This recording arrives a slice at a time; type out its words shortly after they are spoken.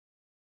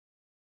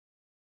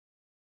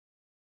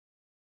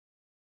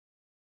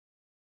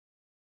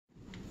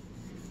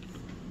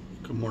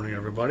Good morning,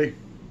 everybody.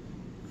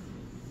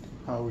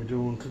 How are we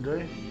doing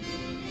today?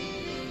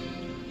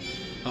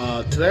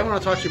 Today I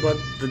want to talk to you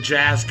about the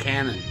jazz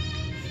canon.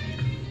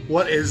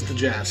 What is the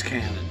jazz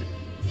canon?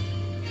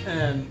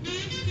 And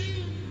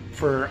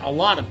for a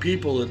lot of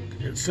people,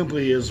 it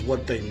simply is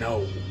what they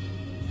know.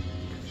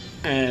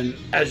 And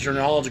as your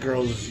knowledge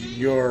grows,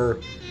 your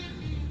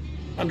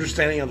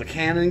understanding of the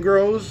canon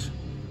grows.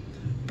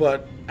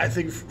 But I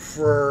think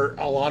for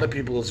a lot of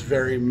people, it's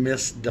very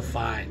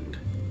misdefined.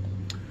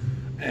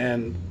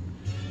 And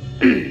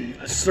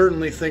I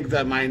certainly think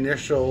that my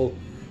initial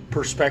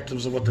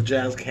perspectives of what the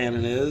jazz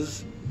canon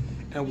is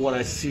and what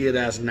I see it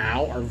as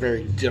now are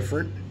very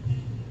different.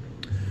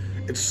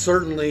 It's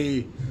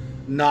certainly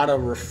not a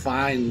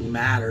refined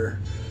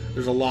matter.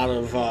 There's a lot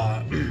of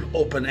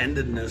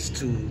open-endedness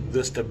to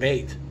this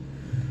debate.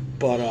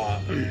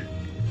 But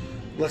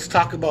let's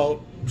talk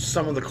about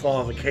some of the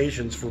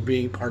qualifications for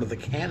being part of the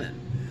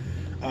canon.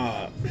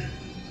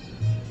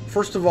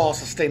 First of all,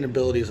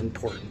 sustainability is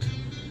important.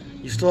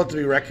 You still have to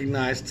be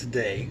recognized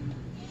today.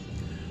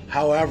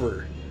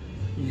 However,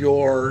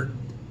 your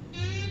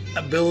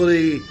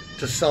ability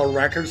to sell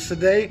records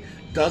today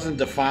doesn't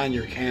define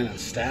your canon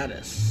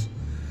status.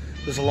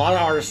 There's a lot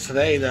of artists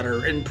today that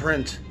are in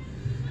print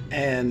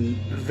and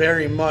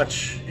very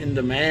much in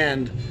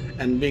demand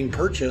and being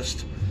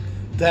purchased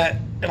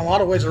that in a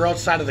lot of ways are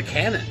outside of the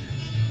canon.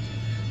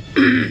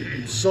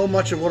 So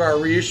much of what our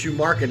reissue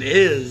market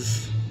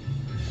is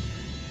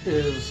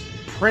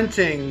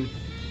printing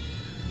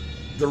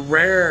the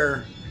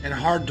rare and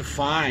hard to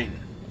find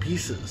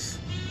pieces.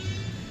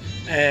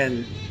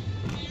 And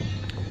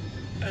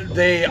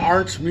they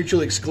aren't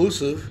mutually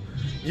exclusive.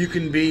 You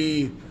can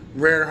be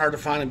rare and hard to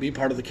find and be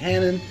part of the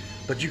canon,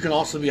 but you can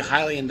also be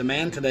highly in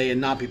demand today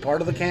and not be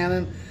part of the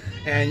canon.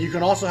 And you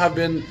can also have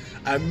been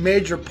a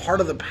major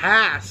part of the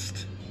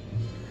past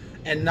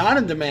and not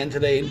in demand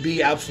today and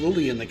be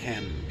absolutely in the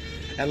canon.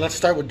 And let's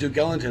start with Duke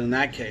Ellington in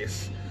that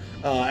case.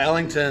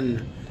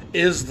 Ellington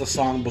is the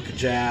songbook of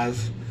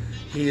jazz.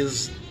 He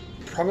is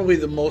probably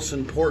the most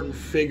important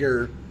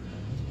figure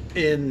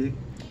in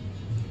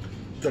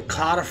the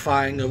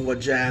codifying of what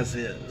jazz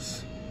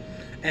is.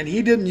 And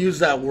he didn't use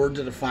that word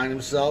to define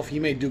himself. He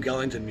made Duke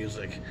Ellington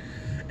music.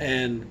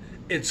 And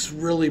it's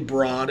really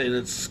broad in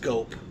its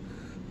scope.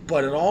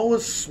 But it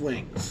always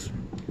swings.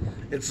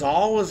 It's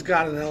always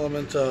got an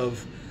element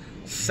of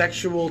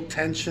sexual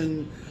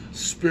tension,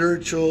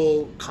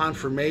 spiritual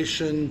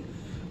confirmation,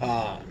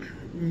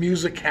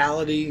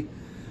 musicality,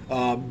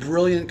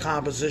 brilliant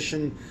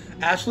composition,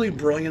 absolutely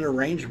brilliant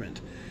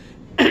arrangement.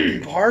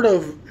 Part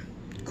of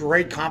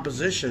great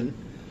composition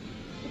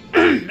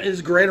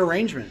is great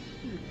arrangement.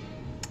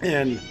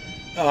 And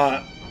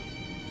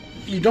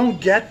you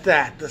don't get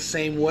that the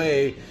same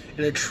way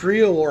in a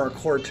trio or a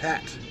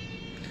quartet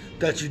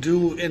that you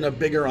do in a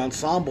bigger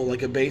ensemble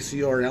like a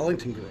Basie or an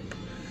Ellington group.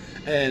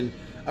 And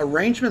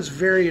arrangement's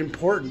very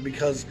important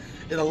because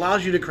it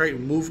allows you to create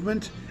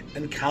movement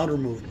and counter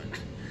movement.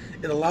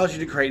 It allows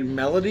you to create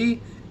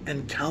melody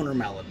and counter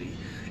melody.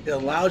 It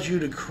allows you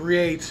to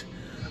create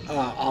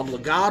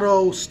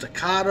obligato,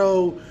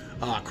 staccato,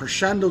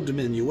 crescendo,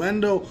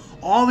 diminuendo,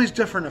 all these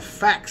different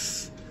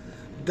effects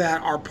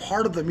that are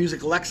part of the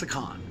music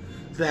lexicon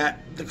that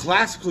the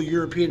classical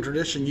European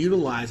tradition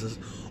utilizes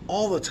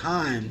all the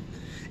time.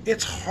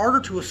 It's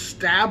harder to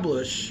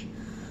establish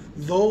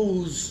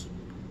those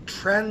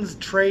trends,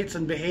 traits,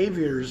 and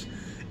behaviors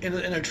in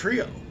a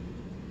trio.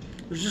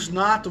 There's just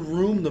not the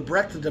room, the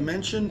breadth, the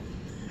dimension.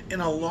 In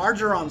a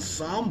larger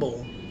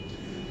ensemble,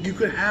 you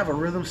could have a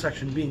rhythm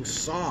section being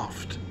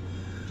soft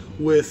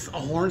with a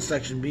horn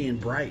section being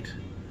bright.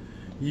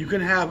 You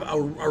can have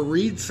a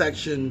reed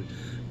section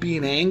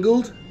being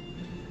angled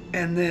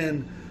and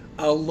then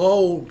a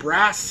low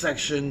brass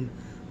section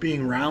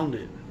being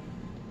rounded.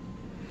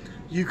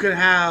 You could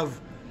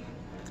have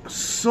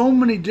so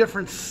many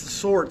different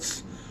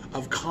sorts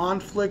of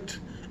conflict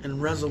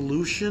and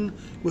resolution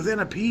within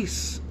a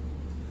piece.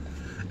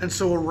 And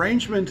so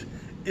arrangement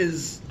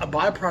is a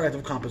byproduct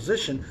of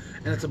composition,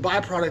 and it's a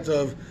byproduct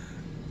of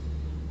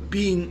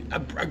being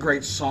a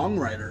great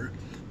songwriter.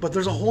 But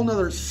there's a whole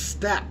nother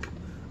step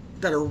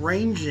that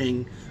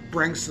arranging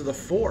brings to the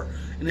fore.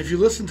 And if you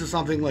listen to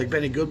something like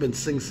Benny Goodman's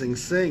Sing, Sing,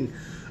 Sing,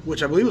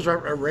 which I believe was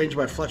arranged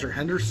by Fletcher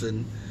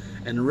Henderson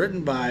and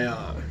written by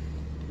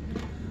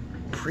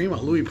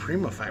Louis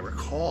Prima, if I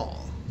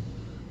recall.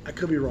 I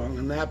could be wrong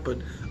on that, but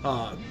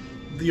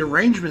the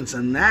arrangements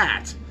in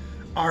that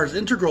are as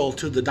integral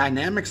to the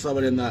dynamics of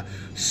it and the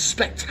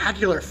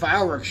spectacular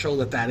fireworks show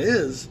that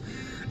is,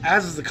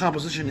 as is the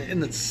composition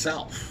in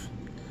itself.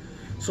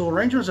 So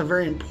arrangement is a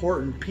very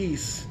important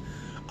piece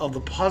of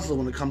the puzzle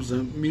when it comes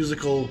to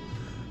musical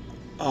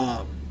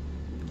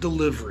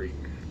delivery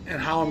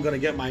and how I'm going to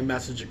get my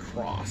message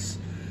across.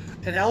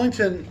 And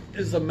Ellington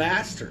is the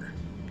master.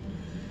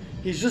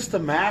 He's just the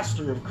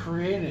master of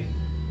creating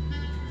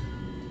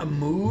a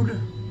mood,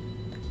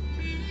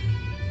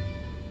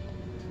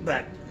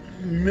 that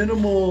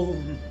minimal,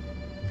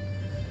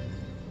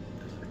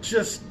 it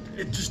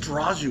just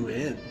draws you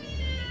in.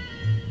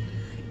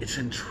 It's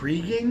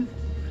intriguing.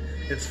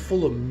 It's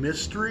full of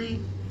mystery.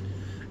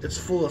 It's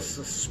full of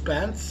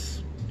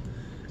suspense.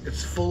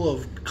 It's full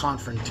of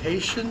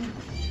confrontation.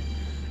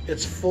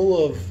 It's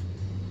full of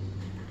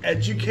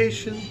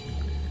education.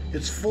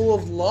 It's full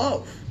of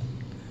love.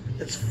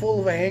 It's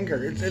full of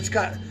anger. It's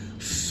got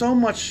so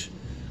much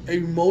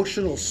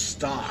emotional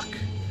stock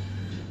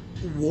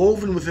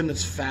woven within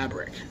its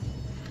fabric.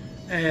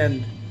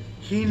 And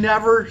he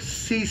never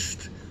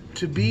ceased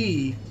to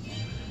be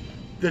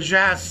the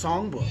jazz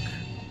songbook.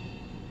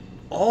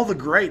 All the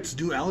greats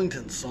do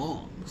Ellington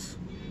songs.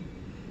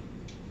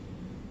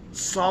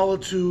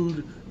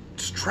 Solitude,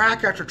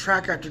 track after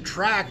track after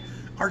track,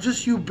 are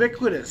just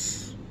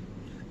ubiquitous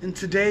in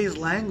today's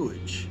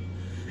language.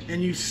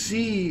 And you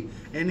see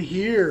and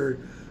hear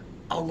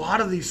a lot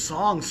of these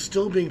songs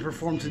still being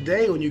performed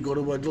today when you go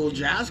to a little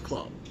jazz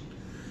club.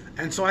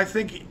 And so I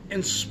think,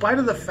 in spite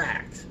of the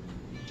fact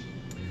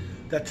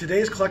that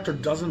today's collector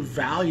doesn't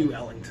value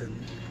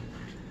Ellington,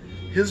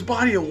 his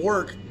body of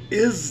work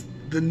is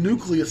the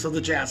nucleus of the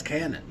jazz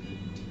canon.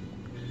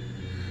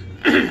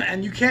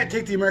 And you can't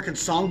take the American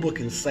Songbook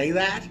and say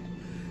that.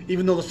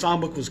 Even though the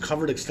songbook was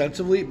covered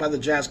extensively by the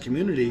jazz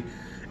community,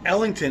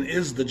 Ellington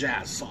is the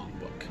jazz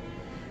songbook.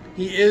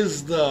 He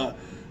is the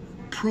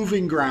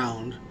proving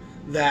ground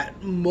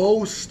that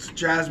most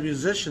jazz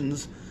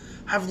musicians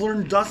have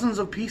learned dozens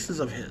of pieces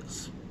of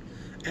his.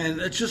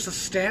 And it's just a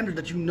standard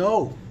that you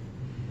know.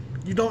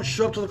 You don't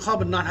show up to the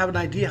club and not have an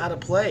idea how to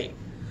play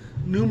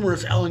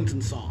numerous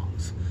Ellington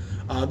songs.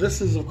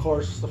 This is, of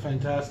course, the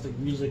fantastic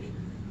music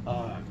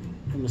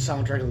from the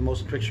soundtrack of the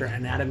motion picture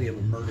Anatomy of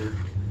a Murder.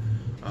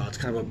 It's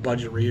kind of a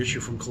budget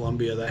reissue from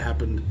Columbia that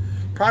happened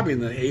probably in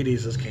the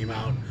 80s. This came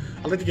out.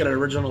 I'd like to get an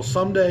original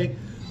someday,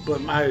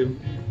 but I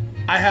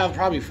have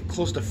probably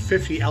close to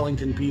 50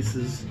 Ellington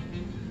pieces.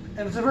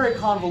 And it's a very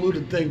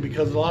convoluted thing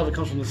because a lot of it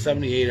comes from the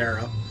 78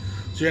 era.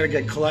 So you got to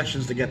get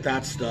collections to get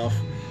that stuff.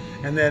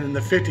 And then in the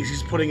 50s,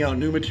 he's putting out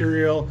new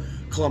material.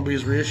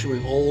 Columbia's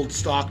reissuing old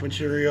stock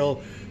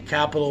material.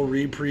 Capitol,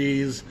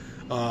 Reprise.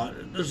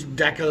 There's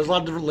Decca. There's a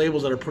lot of different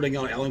labels that are putting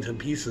out Ellington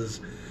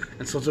pieces.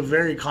 And so it's a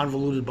very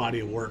convoluted body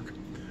of work.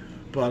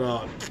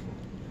 But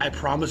I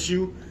promise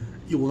you,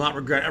 you will not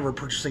regret ever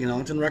purchasing an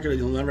Ellington record, and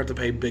you'll never have to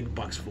pay big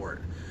bucks for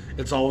it.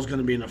 It's always going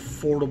to be an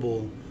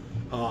affordable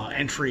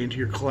entry into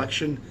your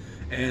collection.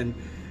 And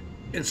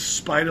in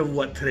spite of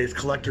what today's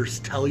collectors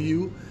tell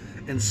you,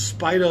 in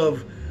spite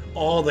of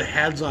all the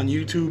heads on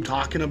YouTube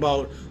talking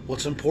about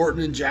what's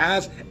important in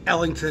jazz,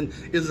 Ellington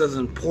is as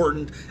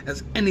important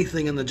as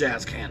anything in the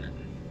jazz canon.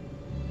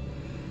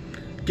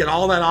 Get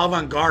all that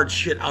avant-garde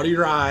shit out of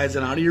your eyes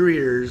and out of your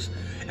ears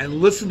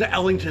and listen to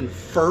Ellington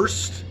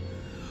first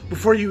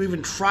before you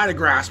even try to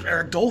grasp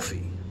Eric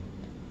Dolphy.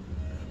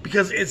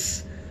 Because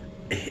it's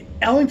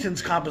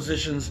Ellington's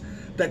compositions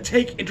that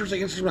take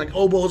interesting instruments like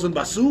oboes and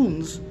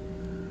bassoons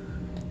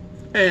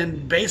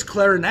and bass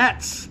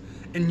clarinets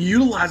and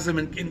utilize them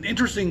in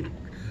interesting,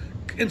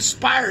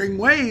 inspiring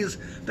ways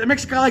that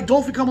makes a guy like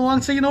Dolphy come along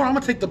and say, you know what, I'm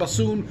going to take the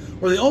bassoon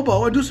or the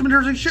oboe and do some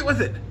interesting shit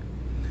with it.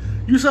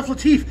 Yusuf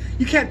Lateef,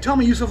 you can't tell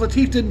me Yusuf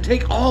Lateef didn't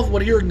take all of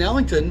what he heard in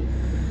Ellington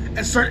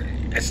and start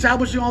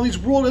establishing all these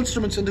world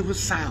instruments into his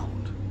sound.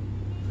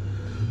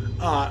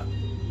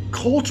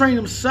 Coltrane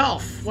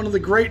himself, one of the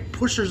great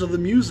pushers of the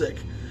music,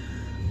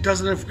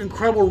 does an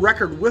incredible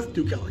record with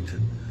Duke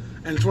Ellington.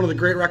 And it's one of the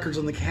great records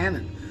in the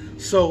canon.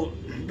 So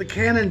the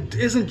canon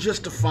isn't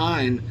just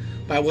defined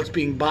by what's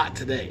being bought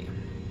today.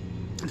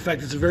 In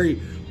fact, it's a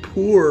very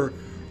poor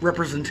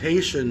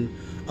representation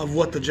of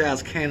what the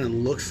jazz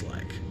canon looks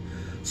like.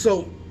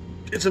 So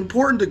it's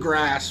important to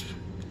grasp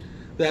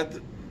that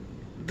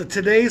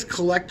today's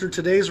collector,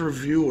 today's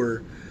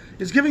reviewer,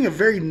 is giving a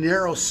very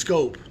narrow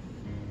scope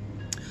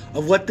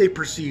of what they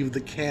perceive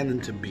the canon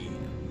to be.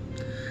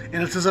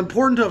 And it's as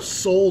important to have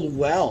sold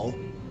well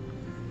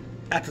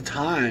at the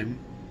time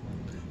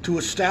to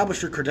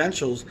establish your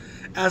credentials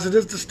as it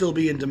is to still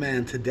be in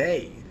demand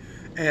today.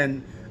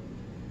 And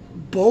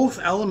both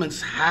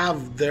elements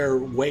have their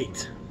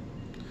weight.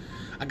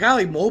 A guy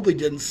like Mobley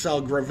didn't sell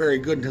very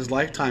good in his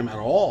lifetime at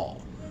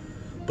all.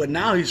 But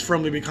now he's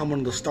firmly become one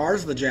of the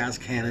stars of the jazz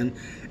canon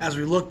as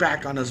we look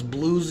back on his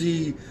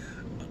bluesy,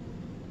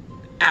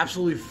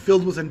 absolutely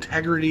filled with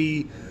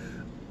integrity,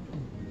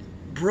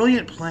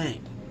 brilliant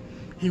playing.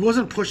 He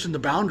wasn't pushing the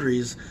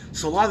boundaries,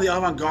 so a lot of the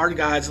avant-garde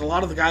guys and a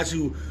lot of the guys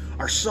who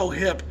are so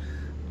hip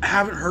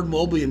haven't heard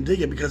Mobley and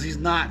dig it because he's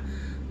not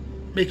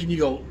making you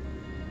go,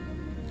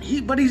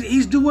 but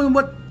he's doing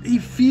what he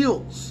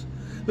feels.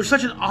 There's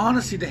such an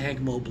honesty to Hank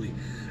Mobley.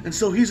 And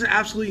so he's an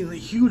absolutely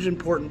huge,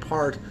 important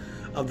part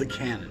of the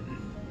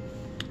canon.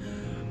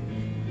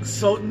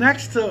 So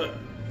next to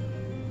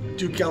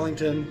Duke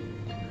Ellington,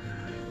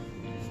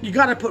 you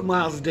got to put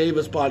Miles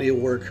Davis' body of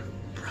work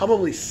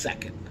probably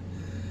second.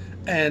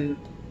 And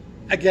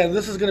again,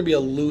 this is going to be a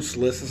loose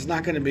list. It's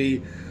not going to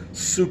be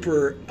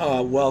super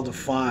well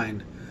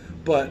defined.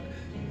 But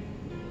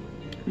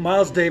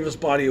Miles Davis'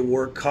 body of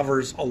work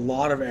covers a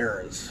lot of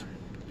eras.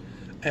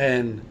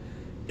 And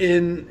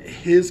in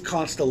his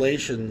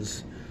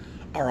constellations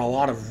are a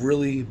lot of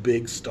really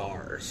big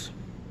stars.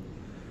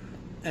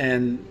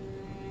 And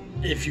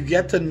if you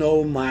get to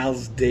know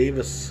Miles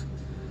Davis'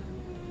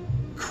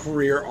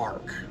 career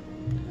arc,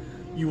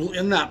 you will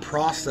in that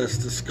process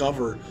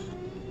discover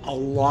a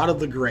lot of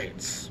the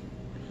greats.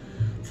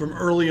 From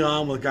early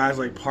on with guys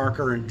like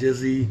Parker and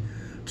Dizzy,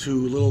 to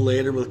a little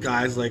later with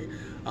guys like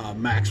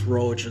Max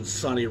Roach and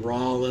Sonny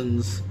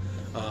Rollins,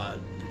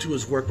 to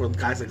his work with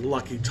guys like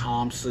Lucky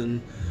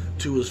Thompson,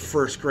 to his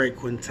first great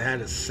quintet,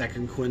 his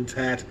second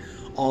quintet.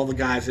 All the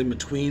guys in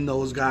between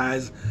those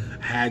guys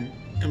had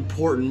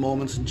important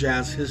moments in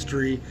jazz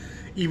history.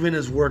 Even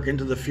his work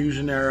into the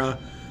fusion era,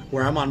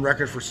 where I'm on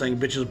record for saying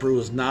Bitches Brew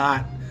is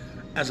not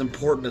as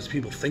important as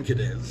people think it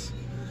is.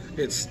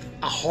 It's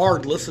a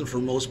hard listen for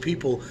most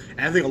people,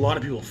 and I think a lot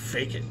of people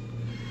fake it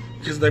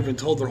because they've been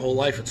told their whole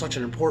life it's such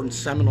an important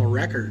seminal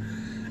record.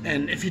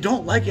 And if you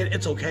don't like it,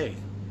 it's okay,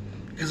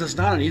 because it's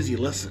not an easy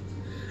listen.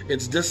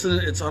 It's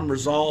dissonant, it's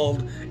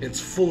unresolved, it's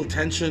full of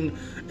tension,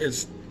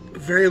 it's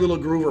very little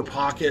groove or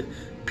pocket.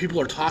 People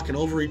are talking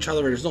over each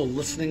other, there's no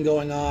listening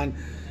going on.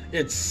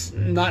 It's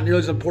not nearly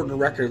as important a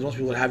record as most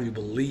people would have you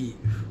believe.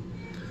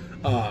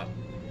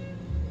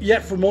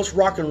 Yet for most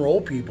rock and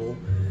roll people,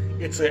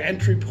 it's an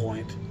entry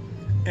point,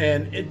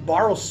 and it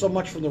borrows so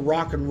much from the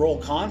rock and roll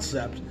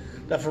concept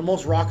that for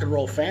most rock and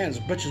roll fans,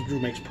 Bitches Brew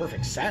makes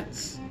perfect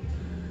sense.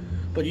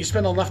 But you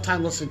spend enough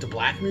time listening to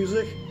black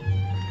music,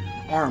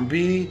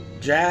 R&B,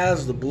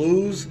 jazz, the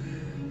blues,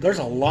 there's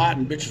a lot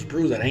in Bitches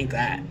Brew that ain't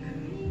that.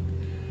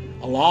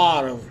 A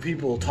lot of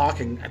people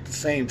talking at the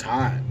same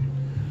time.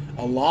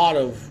 A lack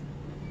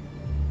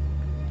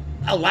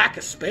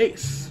of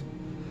space.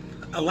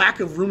 A lack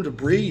of room to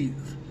breathe.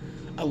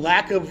 A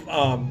lack of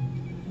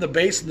the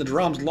bass and the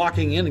drums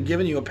locking in and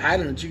giving you a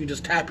pattern that you can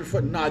just tap your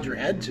foot and nod your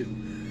head to.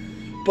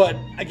 But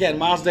again,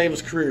 Miles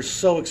Davis' career is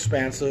so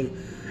expansive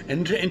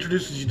and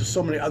introduces you to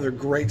so many other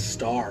great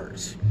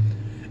stars.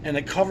 And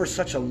it covers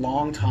such a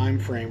long time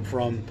frame,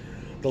 from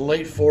the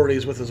late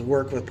 40s with his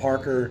work with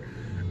Parker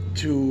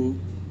to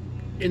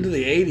into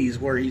the 80s,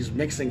 where he's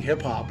mixing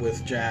hip-hop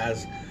with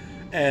jazz.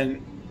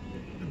 And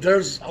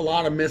there's a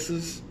lot of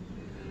misses,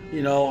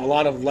 a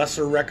lot of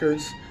lesser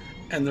records,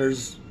 and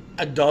there's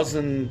a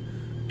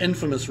dozen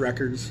infamous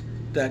records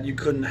that you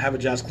couldn't have a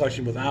jazz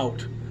collection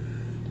without.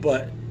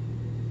 But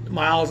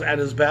Miles, at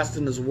his best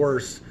and his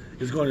worst,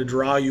 is going to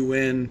draw you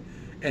in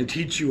and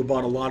teach you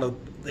about a lot of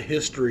the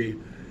history.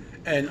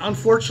 And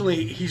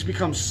unfortunately, he's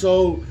become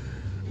so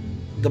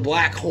the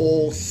black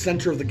hole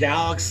center of the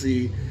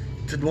galaxy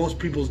to most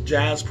people's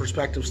jazz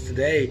perspectives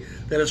today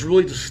that it's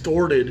really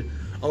distorted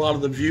a lot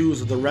of the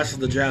views of the rest of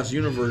the jazz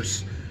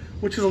universe,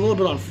 which is a little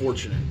bit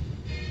unfortunate.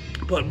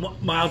 But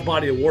Miles'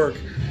 body of work,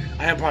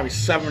 I have probably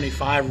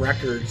 75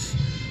 records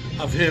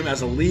of him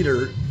as a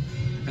leader,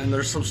 and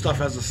there's some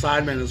stuff as a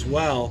sideman as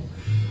well.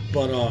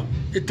 But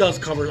it does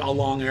cover a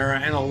long era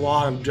and a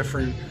lot of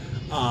different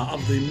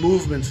of the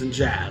movements in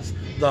jazz,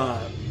 the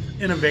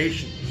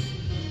innovations.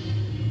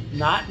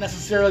 Not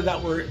necessarily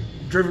that were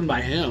driven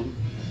by him.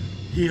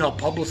 He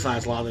helped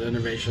publicize a lot of that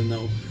innovation,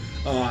 though.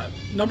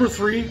 Number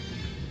 3,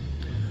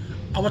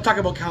 I'm going to talk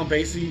about Count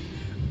Basie.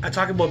 I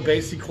talk about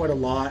Basie quite a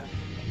lot.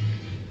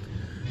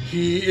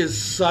 He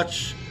is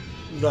such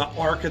the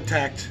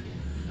architect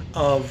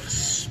of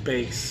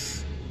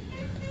space,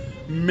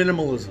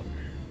 minimalism,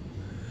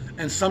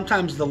 and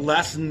sometimes the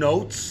less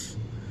notes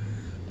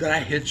that I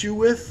hit you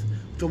with,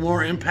 the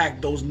more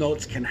impact those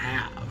notes can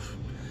have.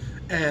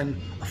 And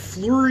a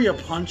flurry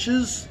of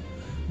punches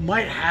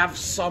might have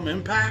some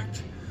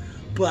impact,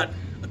 but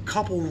a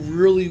couple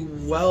really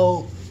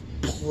well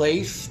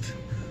placed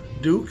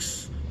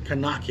dukes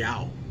can knock you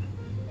out.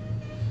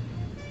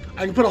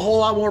 I can put a whole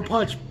lot more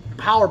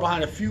power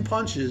behind a few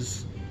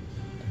punches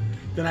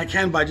than I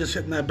can by just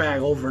hitting that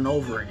bag over and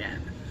over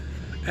again.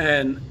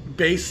 And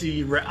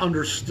Basie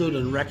understood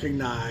and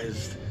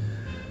recognized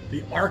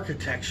the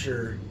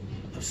architecture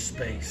of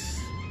space,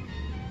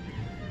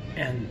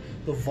 and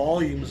the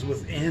volumes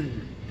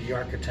within the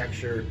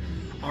architecture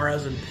are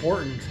as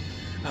important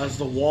as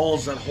the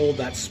walls that hold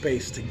that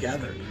space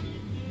together.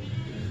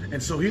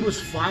 And so he was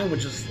fine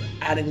with just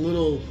adding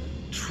little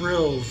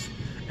trills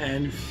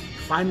and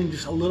finding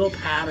just a little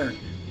pattern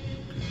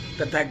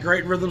that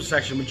great rhythm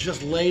section would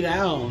just lay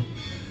down,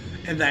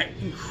 and that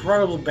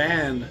incredible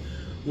band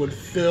would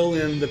fill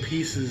in the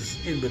pieces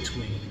in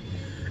between.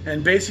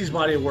 And Basie's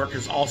body of work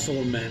is also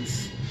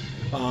immense.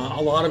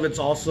 A lot of it's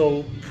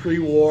also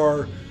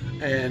pre-war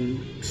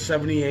and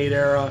 78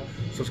 era,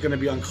 so it's going to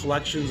be on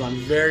collections on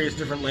various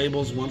different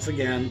labels once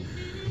again,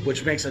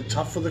 which makes it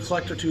tough for the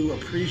collector to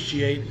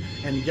appreciate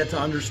and get to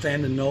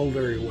understand and know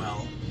very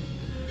well.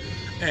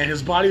 And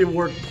his body of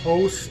work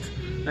post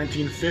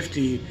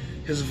 1950,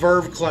 his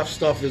Verve Clef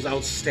stuff is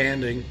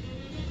outstanding.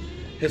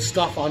 His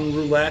stuff on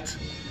Roulette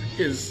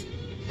is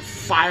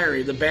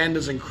fiery. The band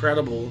is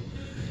incredible.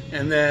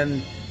 And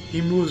then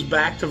he moves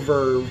back to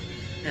Verve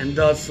and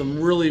does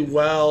some really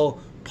well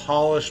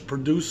polished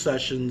produced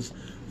sessions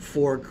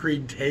for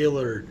Creed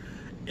Taylor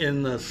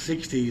in the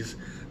 60s.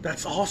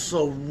 That's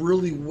also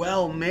really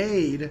well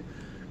made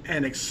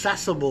and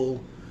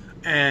accessible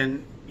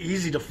and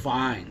easy to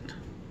find.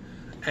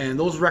 And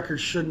those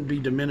records shouldn't be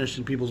diminished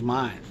in people's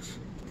minds.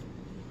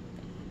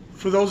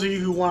 For those of you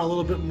who want a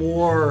little bit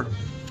more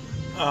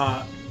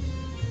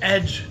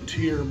edge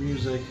to your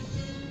music,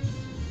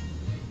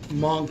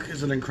 Monk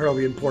is an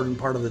incredibly important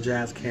part of the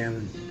jazz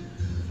canon.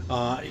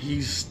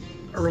 He's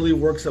early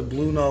works of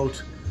Blue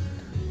Note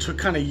took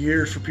kind of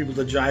years for people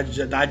to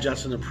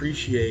digest and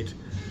appreciate,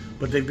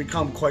 but they've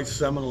become quite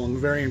seminal and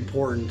very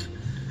important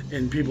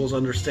in people's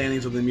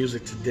understandings of the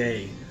music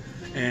today.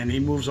 And he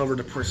moves over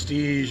to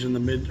Prestige in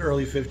the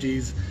early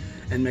 50s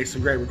and makes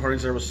some great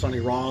recordings there with Sonny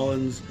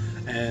Rollins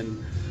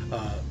and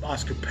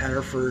Oscar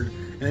Pettiford.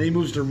 And then he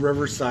moves to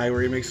Riverside,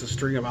 where he makes a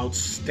string of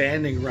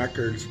outstanding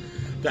records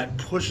that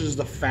pushes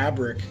the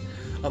fabric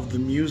of the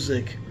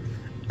music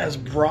as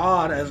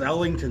broad as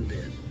Ellington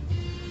did,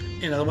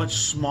 in a much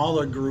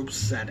smaller group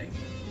setting.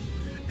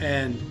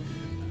 And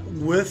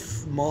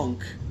with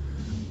Monk,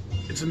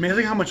 it's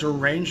amazing how much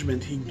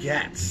arrangement he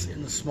gets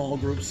in the small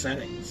group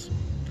settings.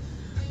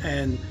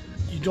 And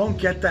you don't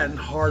get that in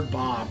hard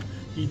bop.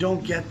 You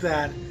don't get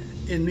that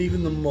in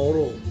even the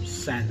modal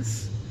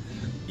sense.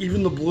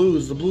 Even the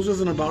blues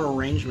isn't about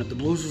arrangement. The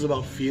blues is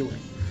about feeling.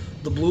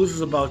 The blues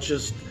is about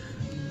just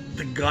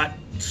the gut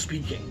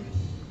speaking.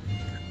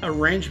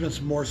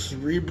 Arrangement's more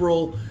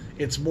cerebral.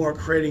 It's more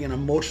creating an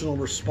emotional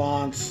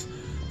response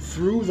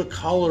through the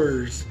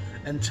colors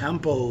and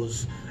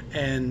tempos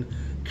and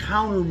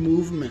counter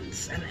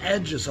movements and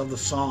edges of the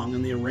song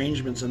and the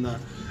arrangements and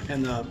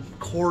the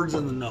chords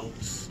and the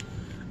notes.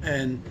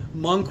 And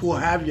Monk will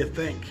have you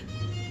think.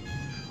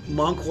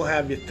 Monk will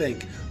have you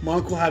think.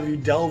 Monk will have you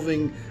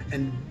delving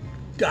and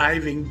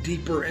diving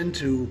deeper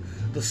into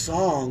the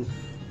song,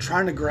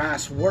 trying to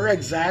grasp where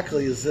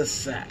exactly is this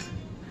set.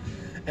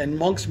 And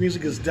Monk's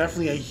music is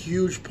definitely a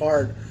huge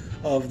part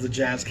of the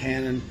jazz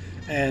canon,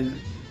 and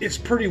it's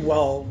pretty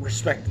well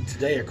respected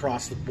today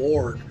across the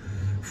board,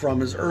 from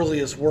his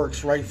earliest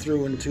works right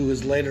through into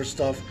his later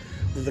stuff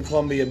with the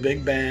Columbia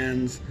Big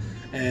Bands,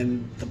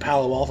 and the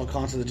Palo Alto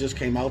concert that just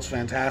came out is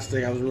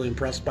fantastic. I was really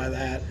impressed by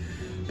that.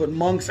 But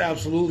Monk's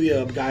absolutely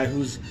a guy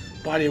whose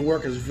body of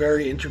work is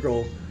very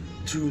integral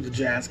to the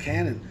jazz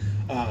canon.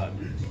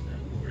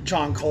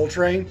 John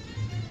Coltrane,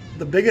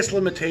 the biggest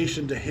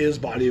limitation to his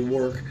body of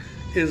work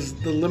is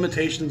the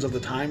limitations of the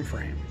time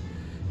frame.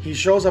 He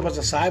shows up as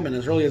a sideman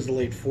as early as the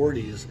late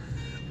 40s,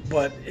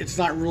 but it's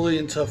not really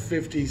until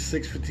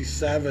 56,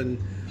 57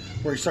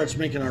 where he starts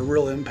making a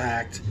real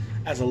impact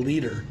as a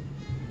leader.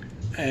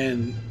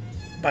 And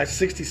by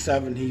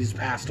 67, he's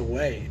passed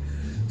away.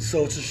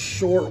 So it's a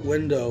short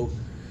window,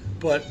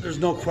 but there's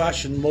no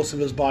question most of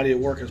his body of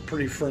work is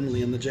pretty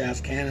firmly in the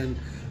jazz canon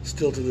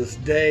still to this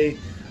day.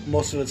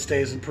 Most of it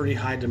stays in pretty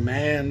high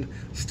demand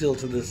still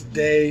to this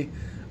day.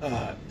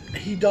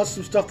 He does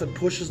some stuff that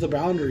pushes the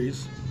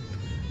boundaries,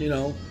 you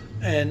know,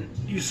 and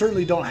you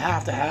certainly don't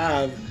have to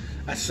have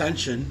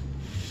Ascension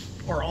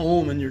or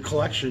Ohm in your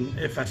collection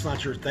if that's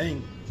not your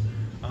thing.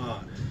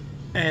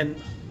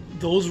 And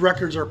those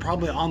records are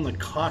probably on the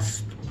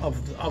cusp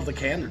of the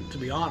canon, to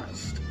be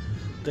honest.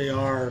 They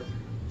are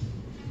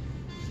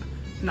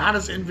not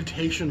as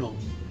invitational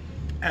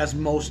as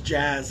most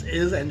jazz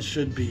is and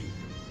should be.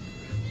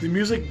 The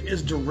music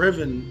is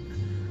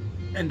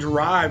driven and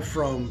derived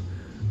from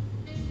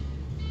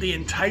the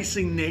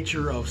enticing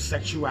nature of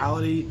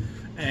sexuality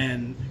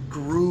and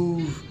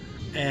groove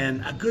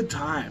and a good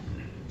time.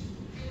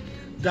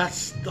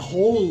 That's the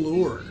whole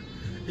allure,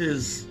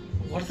 is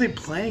what are they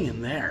playing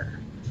in there?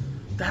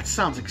 That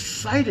sounds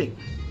exciting.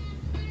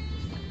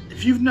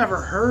 If you've never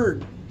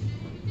heard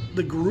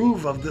the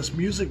groove of this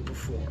music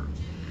before,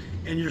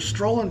 and you're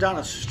strolling down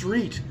a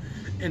street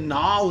in New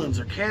Orleans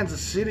or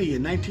Kansas City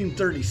in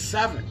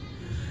 1937,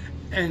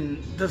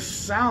 and the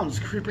sounds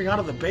creeping out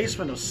of the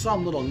basement of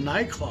some little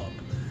nightclub,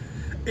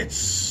 it's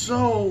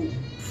so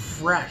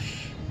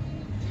fresh.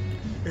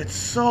 It's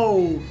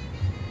so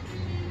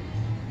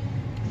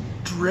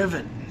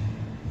driven.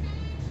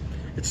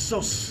 It's so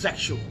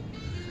sexual.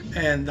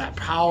 And that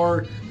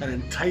power, that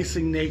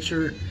enticing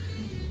nature,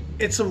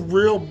 it's a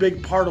real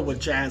big part of what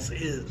jazz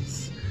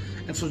is.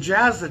 And so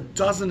jazz that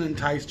doesn't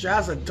entice,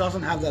 jazz that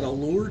doesn't have that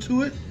allure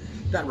to it,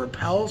 that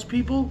repels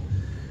people,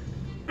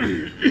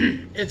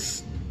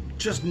 it's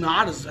just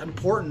not as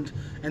important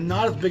and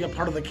not as big a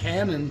part of the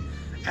canon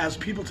as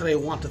people today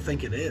want to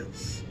think it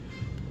is.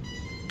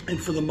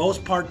 And for the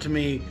most part, to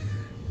me,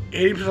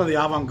 80% of the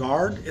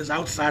avant-garde is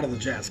outside of the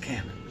jazz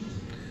canon.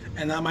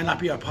 And that might not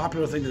be a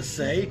popular thing to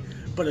say,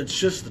 but it's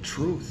just the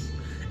truth.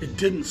 It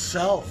didn't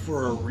sell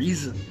for a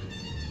reason.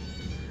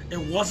 It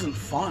wasn't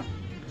fun.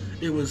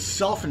 It was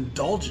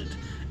self-indulgent.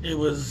 It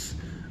was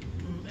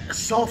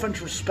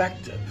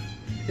self-introspective.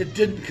 It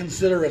didn't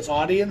consider its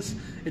audience.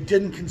 It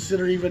didn't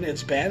consider even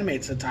its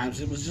bandmates at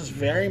times. It was just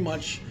very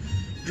much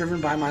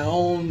driven by my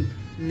own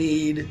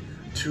need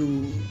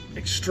to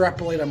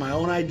extrapolate on my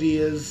own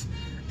ideas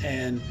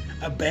and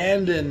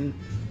abandon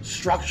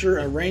structure,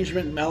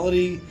 arrangement,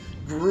 melody,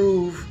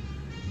 groove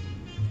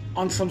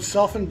on some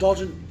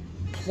self-indulgent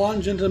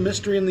plunge into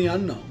mystery and the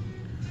unknown.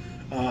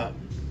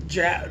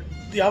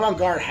 The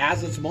avant-garde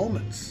has its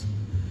moments,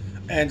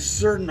 and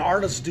certain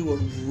artists do it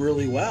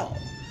really well.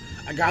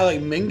 A guy like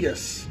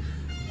Mingus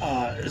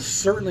is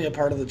certainly a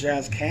part of the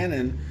jazz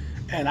canon,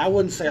 and I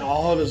wouldn't say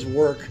all of his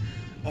work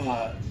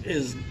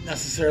is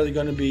necessarily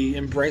going to be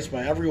embraced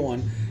by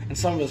everyone. And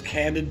some of his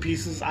candid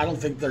pieces, I don't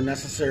think they're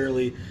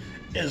necessarily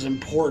as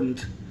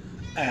important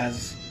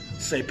as,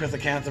 say,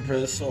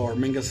 Pithecanthropus or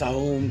Mingus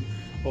Aum,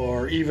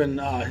 or even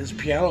his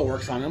piano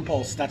works on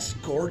Impulse. That's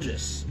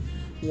gorgeous,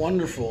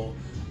 wonderful.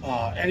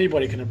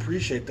 Anybody can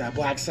appreciate that.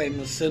 Black Saint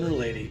and the Sinner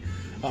Lady.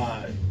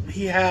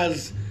 He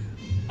has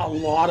a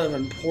lot of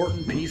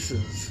important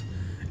pieces,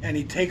 and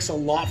he takes a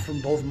lot from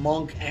both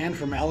Monk and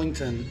from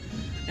Ellington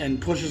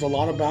and pushes a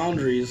lot of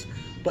boundaries,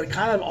 but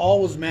kind of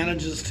always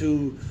manages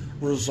to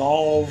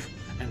resolve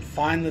and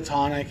find the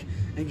tonic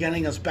and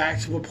getting us back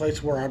to a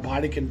place where our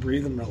body can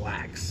breathe and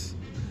relax.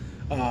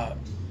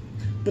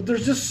 But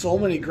there's just so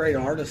many great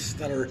artists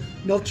that are...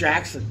 Milt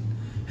Jackson,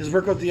 his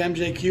work with the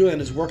MJQ and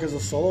his work as a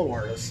solo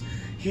artist,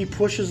 he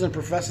pushes and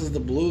professes the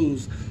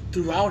blues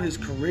throughout his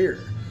career.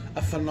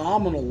 A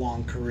phenomenal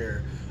long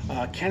career.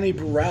 Kenny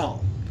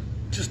Burrell,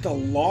 just a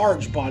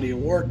large body of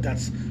work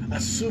that's a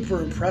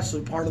super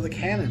impressive part of the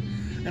canon.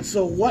 And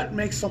so what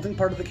makes something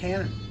part of the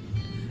canon?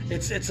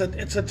 It's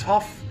a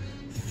tough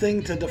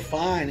thing to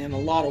define in a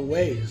lot of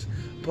ways,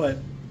 but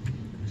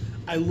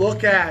I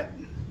look at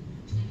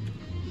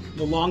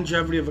the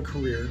longevity of a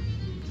career,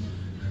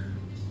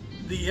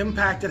 the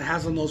impact it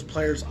has on those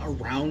players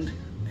around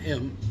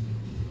him,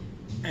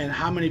 and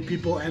how many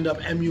people end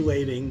up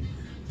emulating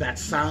that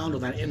sound or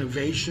that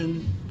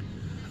innovation.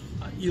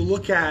 You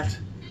look at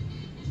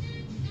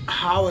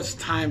how has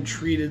time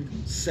treated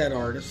said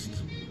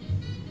artist,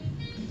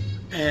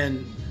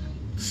 and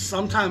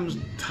sometimes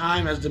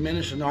time has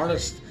diminished an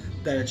artist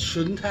that it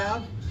shouldn't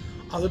have.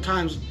 Other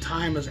times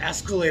time has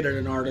escalated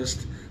an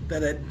artist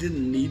that it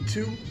didn't need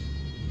to.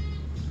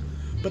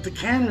 But the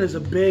canon is a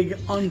big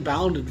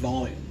unbounded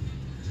volume.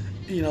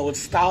 You know,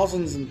 it's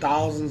thousands and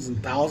thousands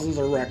and thousands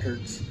of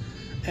records,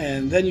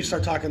 and then you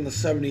start talking the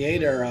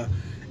 78 era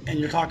and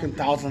you're talking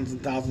thousands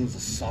and thousands of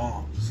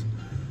songs.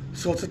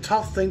 So it's a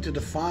tough thing to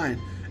define,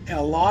 and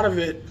a lot of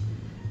it,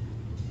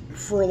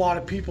 for a lot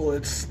of people,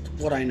 it's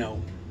what I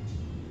know.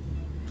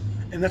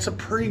 And that's a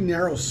pretty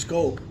narrow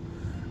scope,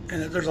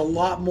 and there's a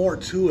lot more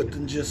to it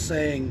than just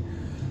saying,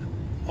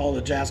 oh,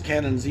 the jazz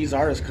canon's these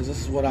artists because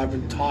this is what I've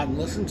been taught and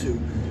listened to.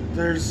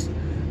 There's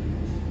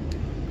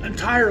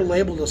entire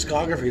label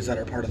discographies that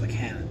are part of the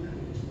canon.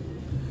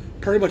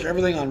 Pretty much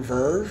everything on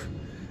Verve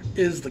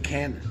is the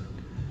canon.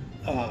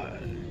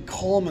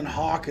 Coleman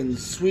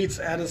Hawkins, Sweets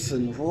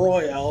Edison,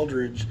 Roy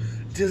Eldridge,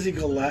 Dizzy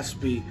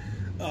Gillespie,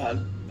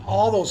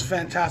 all those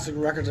fantastic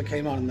records that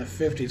came out in the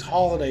 50s,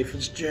 Holiday,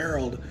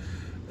 Fitzgerald,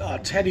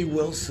 Teddy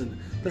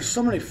Wilson. There's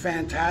so many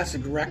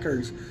fantastic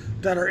records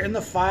that are in the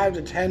 $5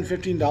 to $10,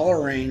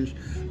 $15 range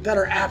that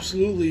are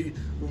absolutely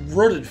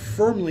rooted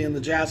firmly in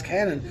the jazz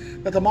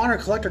canon that the modern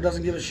collector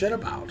doesn't give a shit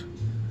about.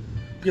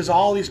 Because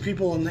all these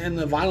people in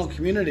the vinyl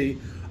community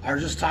are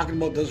just talking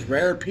about this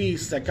rare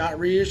piece that got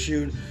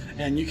reissued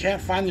and you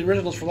can't find the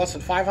originals for less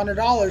than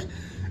 $500.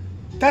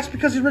 That's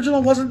because the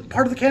original wasn't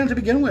part of the canon to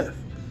begin with.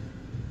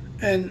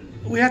 And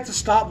we have to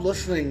stop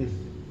listening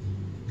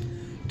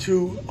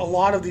to a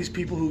lot of these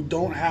people who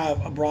don't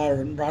have a broad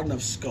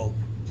enough scope.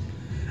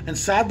 And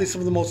sadly,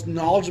 some of the most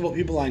knowledgeable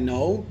people I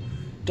know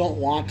don't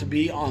want to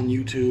be on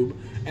YouTube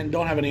and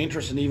don't have any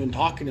interest in even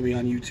talking to me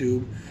on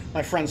YouTube.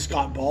 My friend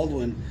Scott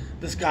Baldwin,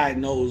 this guy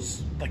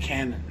knows the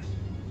canon.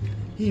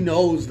 He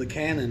knows the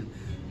canon,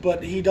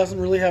 but he doesn't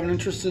really have an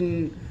interest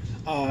in...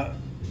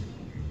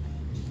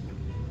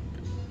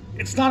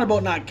 it's not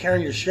about not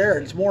caring to share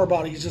it. It's more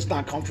about he's just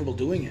not comfortable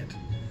doing it.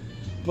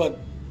 But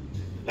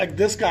like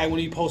this guy, when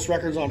he posts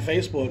records on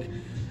Facebook,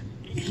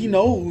 he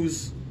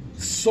knows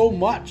so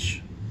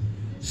much.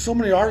 So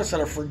many artists that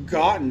are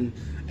forgotten,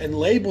 and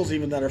labels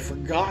even that are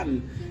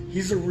forgotten.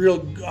 He's a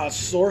real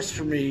source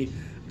for me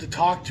to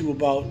talk to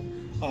about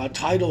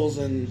titles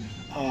and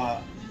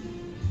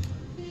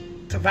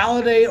to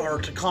validate or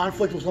to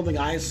conflict with something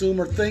I assume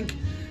or think.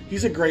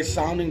 He's a great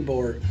sounding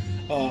board.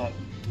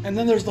 And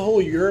then there's the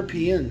whole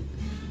European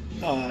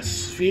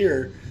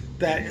sphere.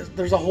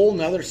 There's a whole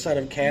nother set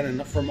of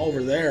canon from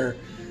over there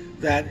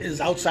that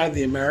is outside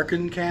the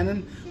American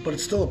canon, but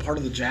it's still a part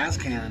of the jazz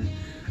canon.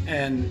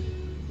 And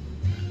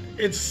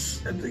it's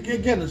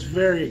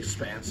very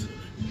expansive.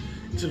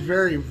 It's a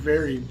very,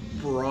 very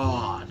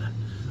broad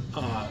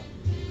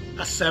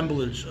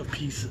assemblage of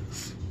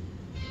pieces.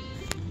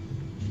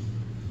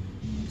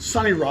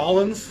 Sonny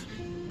Rollins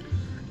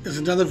is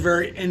another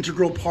very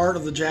integral part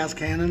of the jazz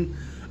canon.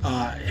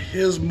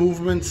 His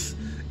movements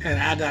and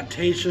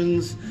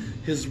adaptations,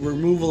 his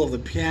removal of the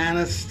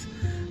pianist,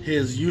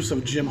 his use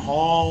of Jim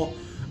Hall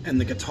and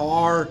the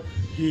guitar.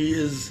 He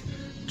is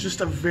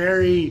just a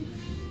very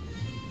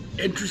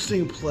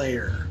interesting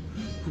player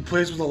who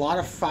plays with a lot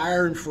of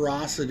fire and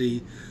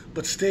ferocity,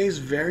 but stays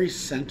very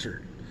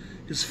centered.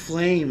 His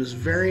flame is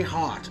very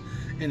hot,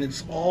 and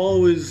it's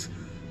always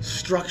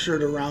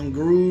structured around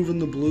groove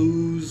and the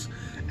blues.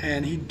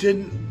 And he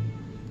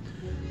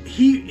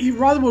he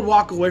rather would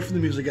walk away from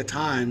the music at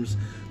times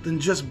than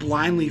just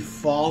blindly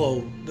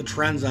follow the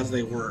trends as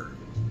they were.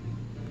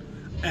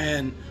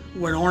 And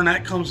when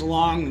Ornette comes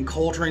along and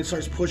Coltrane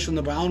starts pushing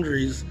the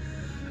boundaries,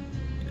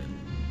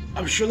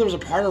 I'm sure there was a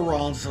part of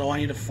Rollins that said, "Oh, I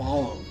need to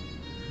follow."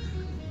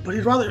 But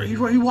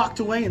he walked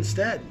away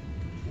instead.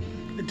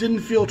 It didn't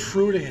feel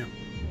true to him.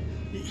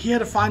 He had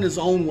to find his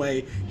own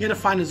way. He had to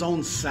find his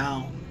own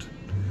sound.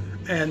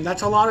 And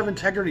that's a lot of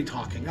integrity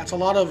talking. That's a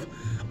lot of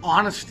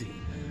honesty.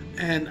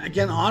 And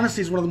again,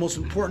 honesty is one of the most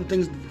important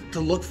things to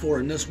look for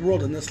in this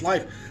world, in this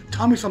life.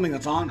 Tell me something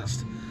that's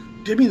honest.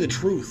 Give me the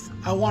truth.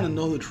 I want to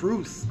know the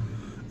truth.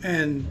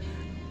 And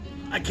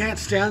I can't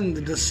stand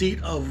the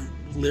deceit of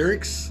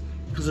lyrics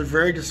because they're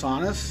very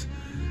dishonest.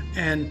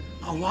 And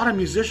a lot of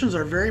musicians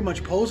are very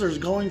much posers,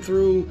 going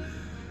through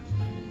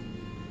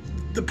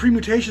the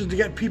permutations to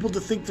get people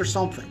to think they're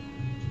something.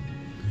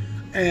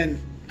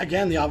 And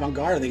again, the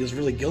avant-garde, I think, is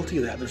really guilty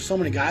of that. There's so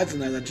many guys in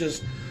there that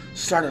just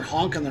started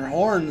honking their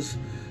horns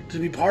to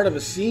be part of a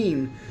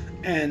scene,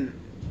 and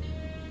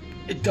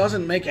it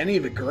doesn't make any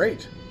of it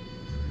great.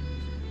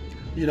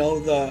 You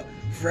know,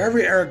 for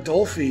every Eric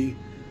Dolphy,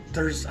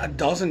 there's a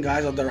dozen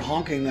guys out there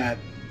honking that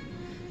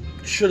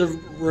should have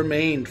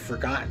remained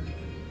forgotten.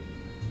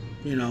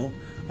 You know,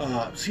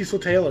 Cecil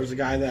Taylor's a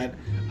guy that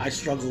I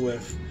struggle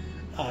with.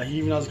 He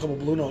even has a couple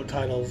Blue Note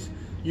titles.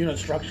 Unit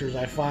Structures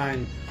I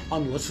find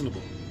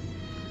unlistenable.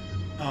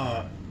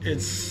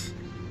 It's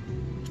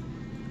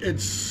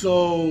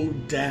so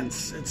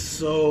dense. It's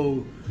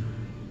so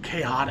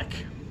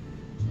chaotic.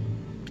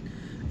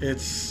 It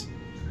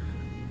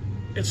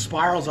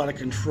spirals out of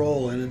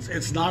control, and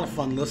it's not a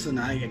fun listen.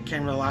 I can't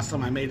remember the last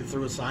time I made it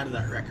through a side of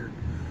that record.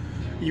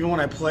 Even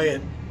when I play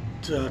it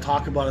to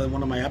talk about it in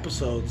one of my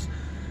episodes,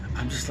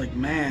 I'm just like,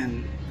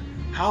 man,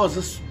 how has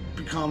this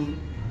become,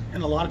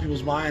 in a lot of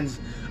people's minds,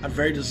 a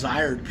very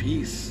desired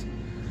piece?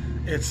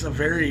 It's a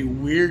very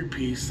weird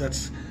piece.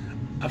 That's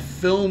a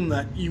film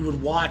that you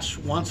would watch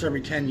once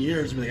every 10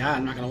 years and be like,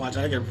 I'm not going to watch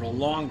that again for a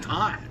long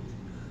time.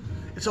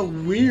 It's a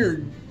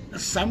weird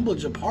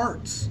assemblage of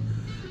parts.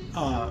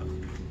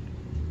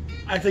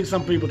 I think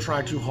some people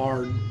try too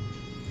hard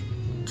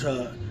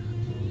to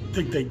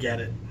think they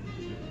get it.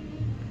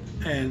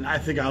 And I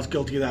think I was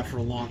guilty of that for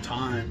a long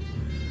time.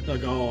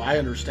 Like, oh, I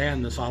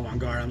understand this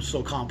avant-garde. I'm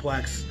so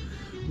complex.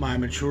 My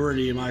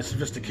maturity and my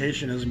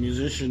sophistication as a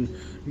musician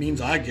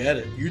means I get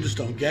it. You just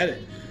don't get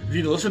it. If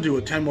you listen to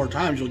it 10 more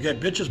times, you'll get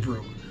Bitches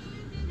Brew.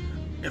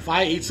 If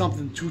I eat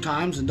something 2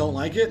 times and don't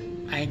like it,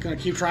 I ain't going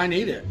to keep trying to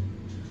eat it.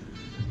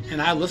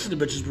 And I listened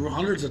to Bitches Brew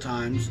hundreds of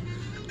times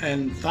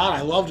and thought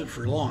I loved it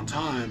for a long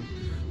time.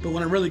 But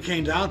when it really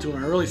came down to it,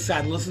 and I really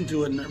sat and listened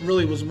to it, and it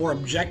really was more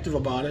objective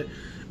about it,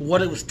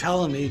 what it was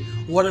telling me,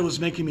 what it was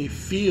making me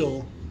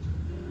feel,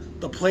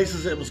 the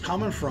places it was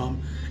coming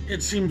from,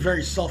 it seemed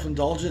very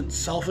self-indulgent,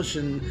 selfish,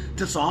 and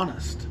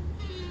dishonest.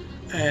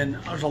 And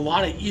there's a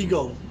lot of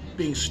ego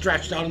being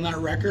stretched out in that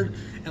record,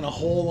 and a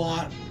whole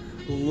lot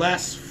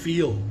less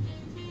feel.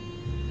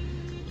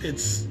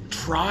 It's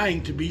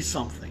trying to be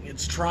something.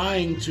 It's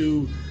trying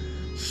to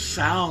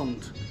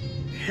sound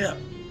hip,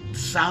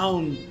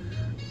 sound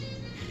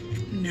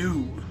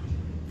new.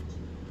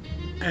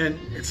 And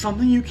it's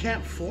something you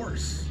can't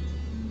force.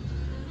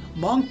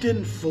 Monk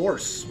didn't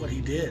force what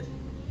he did.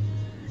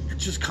 It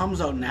just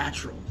comes out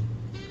natural.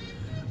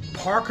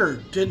 Parker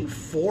didn't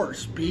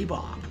force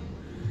bebop.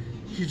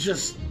 He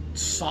just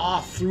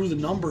saw through the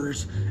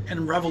numbers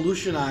and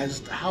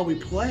revolutionized how we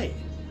play.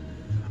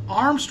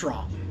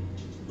 Armstrong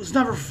was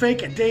never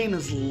fake a day in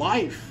his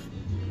life.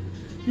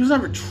 He was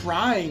never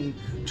trying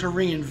to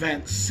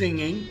reinvent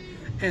singing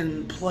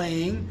and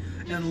playing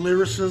and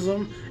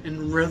lyricism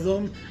and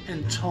rhythm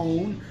and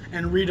tone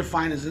and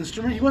redefine his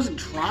instrument. He wasn't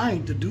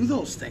trying to do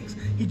those things.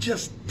 He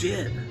just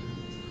did.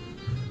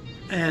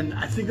 And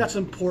I think that's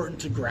important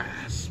to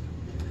grasp,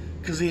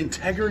 because the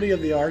integrity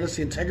of the artist,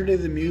 the integrity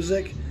of the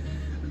music,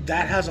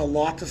 that has a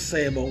lot to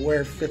say about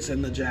where it fits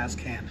in the jazz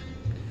canon.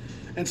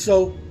 And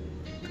so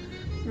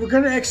we're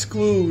going to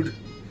exclude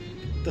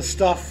the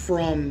stuff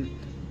from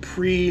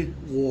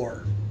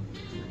pre-war.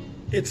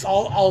 It's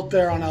all out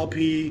there on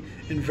LP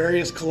in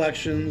various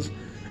collections,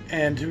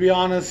 and to be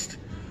honest,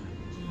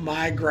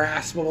 my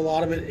grasp of a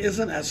lot of it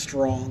isn't as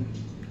strong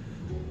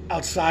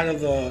outside of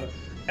the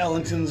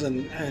Ellingtons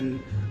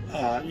and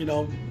you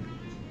know,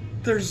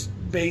 there's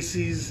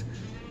Bassies,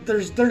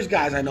 there's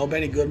guys I know,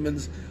 Benny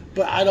Goodman's,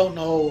 but I don't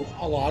know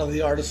a lot of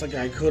the artists like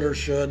I could or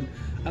should.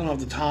 I don't have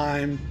the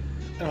time,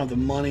 I don't have the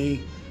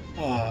money.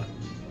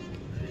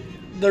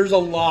 There's a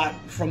lot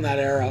from that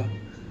era,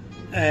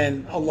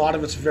 and a lot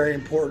of it's very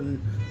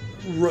important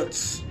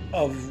roots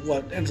of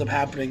what ends up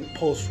happening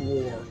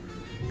post-war.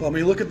 But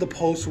when you look at the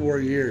post-war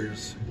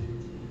years,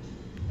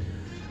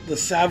 the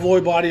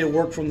Savoy body of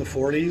work from the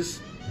 40s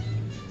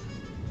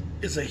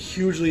is a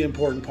hugely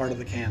important part of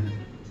the canon.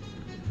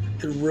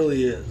 It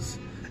really is.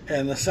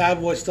 And the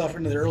Savoy stuff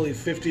into the early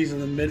 50s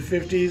and the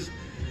mid-50s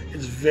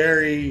is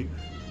very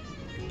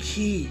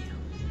key.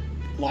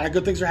 A lot of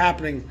good things are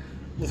happening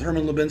with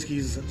Herman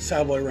Lubinsky's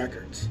Savoy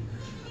records.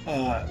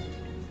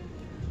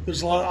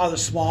 There's a lot of other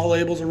small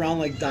labels around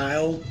like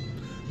Dial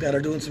that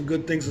are doing some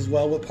good things as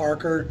well with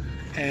Parker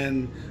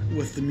and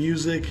with the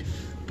music,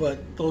 but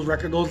those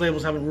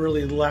labels haven't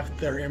really left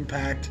their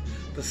impact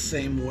the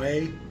same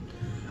way.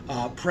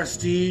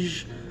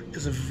 Prestige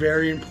is a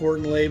very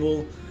important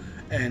label,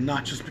 and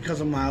not just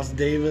because of Miles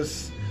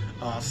Davis.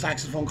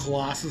 Saxophone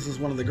Colossus is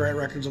one of the great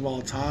records of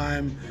all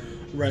time.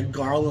 Red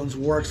Garland's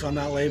works on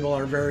that label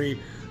are very,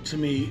 to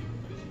me,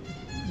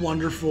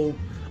 wonderful.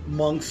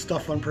 Monk's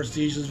stuff on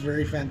Prestige is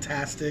very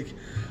fantastic.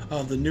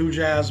 The New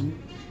Jazz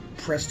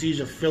Prestige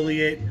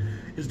affiliate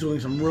is doing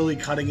some really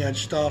cutting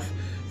edge stuff,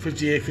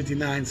 58,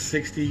 59,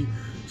 60.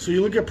 So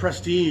you look at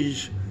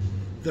Prestige,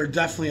 they're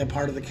definitely a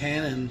part of the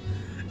canon,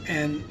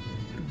 and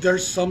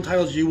there's some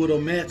titles you would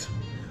omit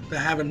that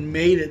haven't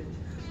made it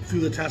through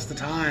the test of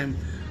time,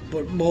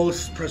 but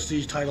most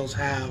Prestige titles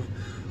have.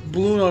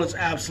 Blue Note is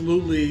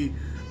absolutely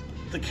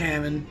the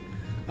canon.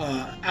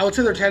 I would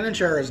say their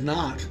 10-inch era is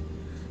not,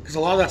 because a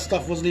lot of that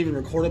stuff wasn't even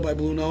recorded by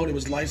Blue Note. It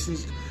was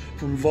licensed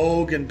from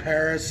Vogue in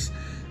Paris,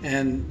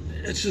 and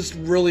it's just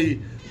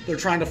really, they're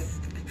trying to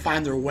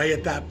find their way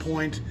at that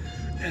point.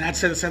 And I'd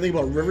say the same thing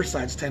about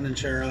Riverside's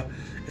 10-inch era.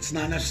 It's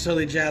not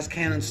necessarily jazz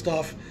canon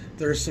stuff.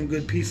 There's some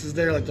good pieces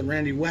there, like the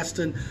Randy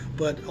Weston,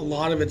 but a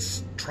lot of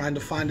it's trying to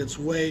find its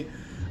way.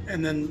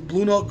 And then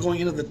Blue Note going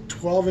into the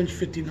 12-inch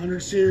 1500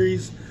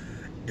 series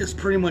is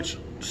pretty much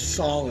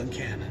solid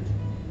canon.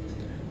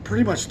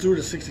 Pretty much through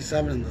to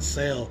 67 in the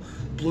sale.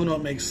 Blue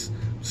Note makes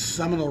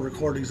seminal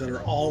recordings that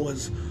are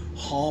always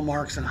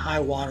hallmarks and high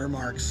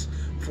watermarks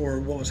for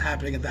what was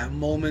happening at that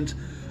moment.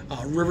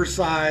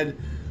 Riverside,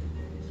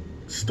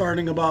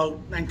 starting about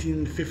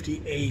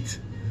 1958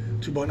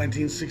 to about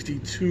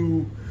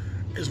 1962,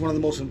 is one of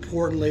the most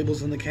important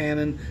labels in the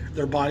canon.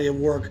 Their body of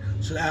work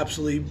should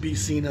absolutely be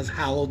seen as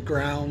hallowed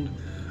ground.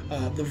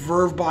 The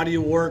Verve body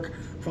of work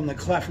from the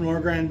Clef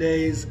Norgran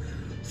days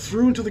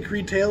through into the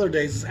Creed Taylor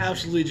days is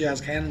absolutely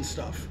jazz canon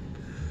stuff.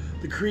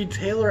 The Creed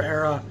Taylor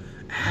era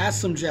has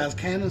some jazz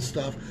canon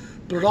stuff,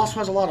 but it also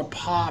has a lot of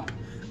pop,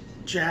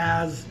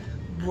 jazz,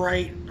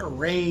 bright,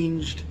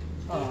 arranged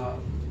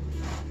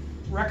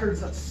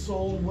records that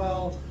sold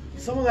well.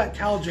 Some of that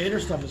Cal Jader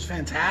stuff is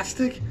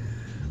fantastic.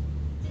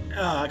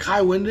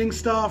 Kai Winding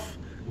stuff,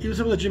 even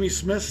some of the Jimmy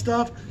Smith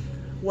stuff,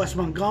 Wes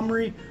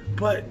Montgomery,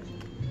 but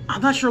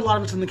I'm not sure a lot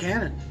of it's in the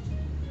canon.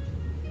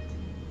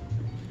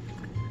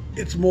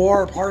 It's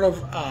more part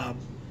of a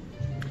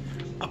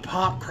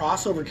pop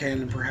crossover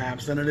canon,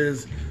 perhaps, than it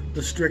is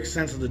the strict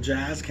sense of the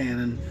jazz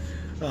canon.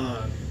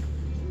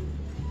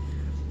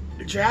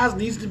 Jazz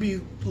needs to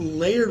be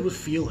layered with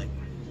feeling.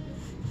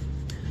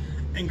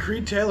 And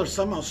Creed Taylor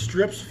somehow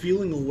strips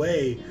feeling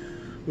away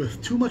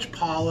with too much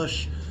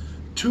polish,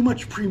 too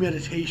much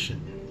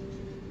premeditation.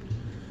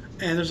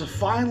 And there's a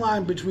fine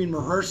line between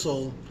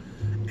rehearsal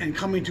and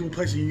coming to a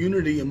place of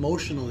unity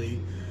emotionally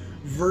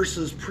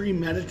versus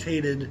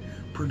premeditated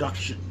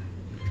production.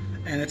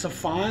 And it's a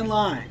fine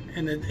line,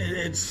 and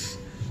it's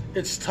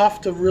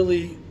tough to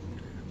really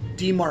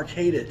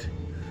demarcate it,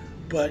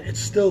 but it's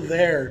still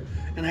there.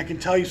 And I can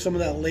tell you some of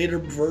that later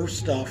Verve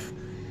stuff,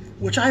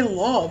 which I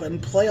love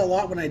and play a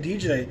lot when I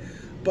DJ,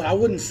 but I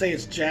wouldn't say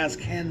it's jazz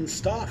canon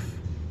stuff.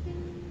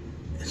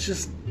 It's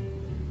just,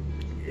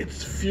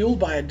 it's fueled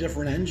by a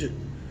different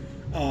engine.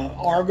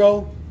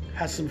 Argo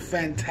has some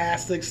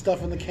fantastic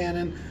stuff in the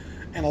canon,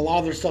 and a lot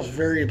of their stuff's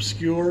very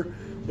obscure,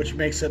 which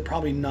makes it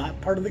probably not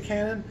part of the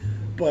canon,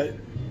 but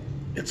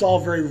it's all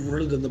very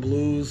rooted in the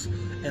blues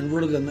and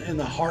rooted in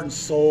the heart and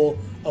soul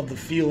of the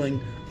feeling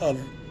of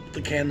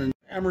the canon.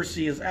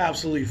 Emercy is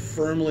absolutely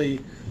firmly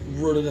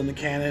rooted in the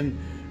canon.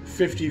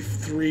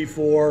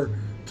 53-4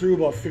 through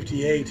about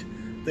 58,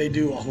 they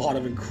do a lot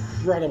of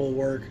incredible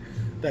work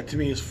that to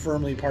me is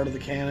firmly part of the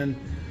canon.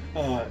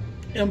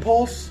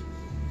 Impulse,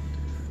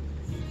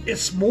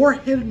 it's more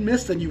hit and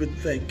miss than you would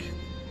think.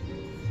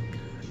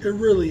 It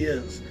really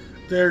is.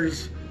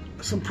 There's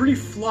some pretty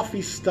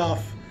fluffy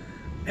stuff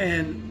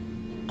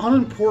and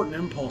unimportant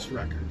Impulse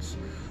records.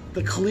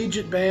 The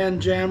Collegiate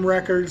Band Jam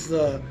records,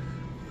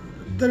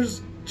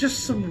 there's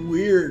just some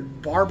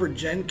weird Barbara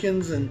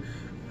Jenkins, and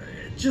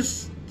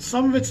just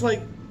some of it's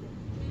like,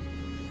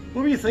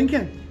 what were you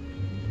thinking?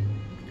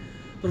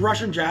 The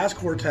Russian Jazz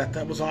Quartet,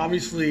 that was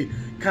obviously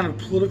kind of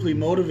politically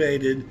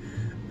motivated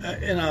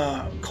in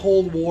a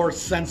Cold War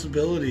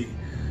sensibility.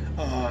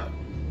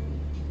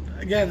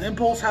 Again,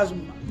 Impulse has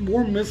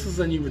more misses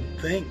than you would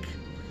think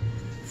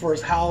for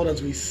as hallowed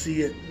as we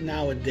see it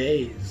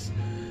nowadays.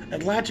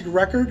 Atlantic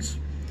Records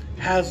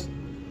has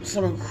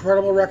some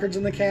incredible records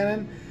in the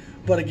canon,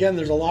 but again,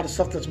 there's a lot of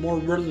stuff that's more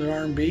rooted in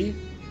R&B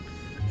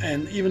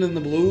and even in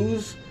the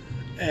blues,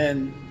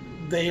 and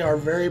they are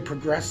very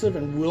progressive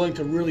and willing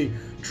to really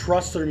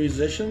trust their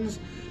musicians.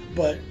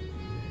 But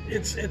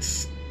it's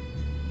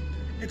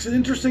an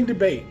interesting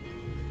debate,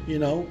 you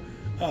know.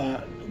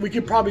 We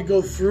could probably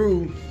go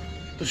through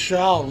the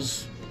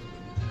shelves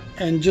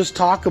and just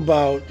talk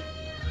about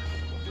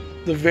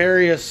the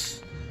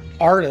various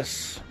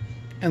artists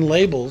and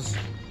labels.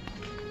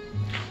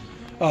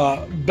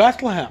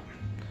 Bethlehem,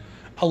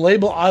 a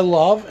label I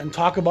love and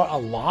talk about a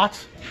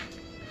lot.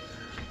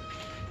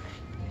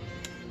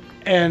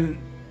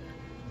 And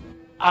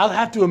I'll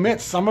have to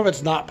admit, some of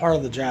it's not part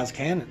of the jazz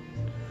canon.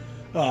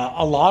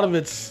 A lot of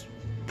it's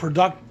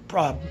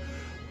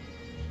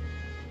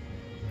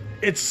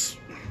it's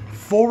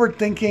forward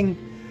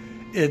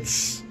thinking,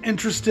 it's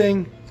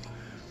interesting,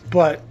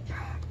 but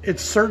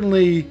it's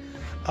certainly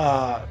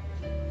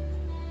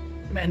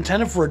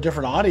intended for a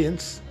different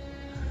audience.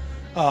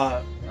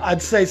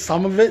 I'd say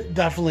some of it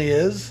definitely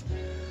is,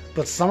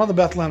 but some of the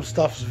Bethlehem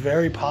stuff is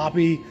very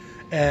poppy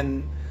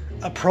and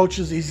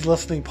approaches easy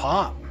listening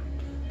pop,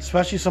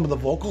 especially some of the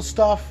vocal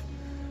stuff.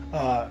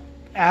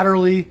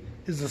 Adderley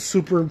is a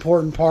super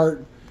important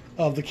part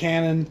of the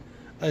canon.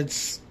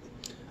 It's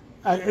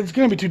going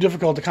to be too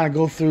difficult to kind of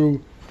go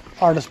through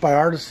artist by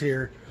artist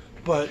here,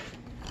 but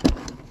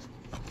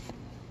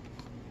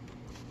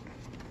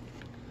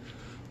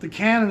the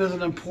canon is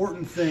an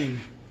important thing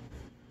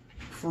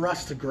for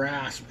us to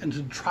grasp and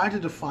to try to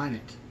define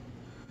it.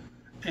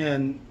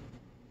 And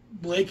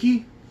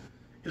Blakey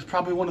is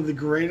probably one of the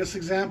greatest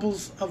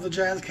examples of the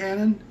jazz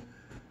canon.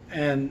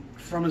 And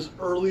from his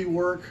early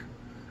work,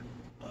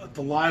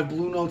 the live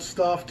Blue Note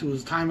stuff, to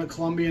his time at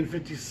Columbia in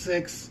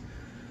 '56,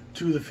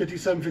 to the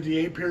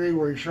 '57-'58 period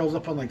where he shows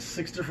up on like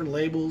 6 different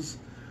labels,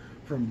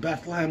 from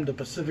Bethlehem to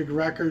Pacific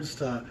Records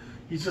to,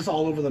 he's just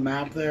all over the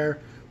map there.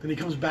 Then he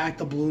comes back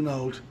to Blue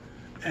Note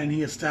and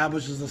he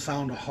establishes the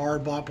sound of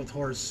hard bop with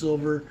Horace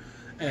Silver,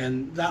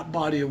 and that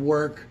body of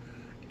work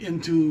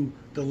into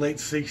the late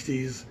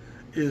 '60s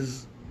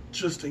is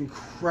just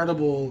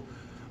incredible,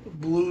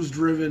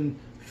 blues-driven,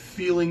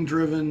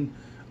 feeling-driven.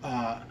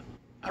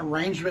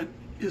 Arrangement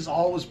is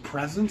always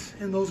present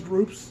in those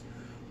groups,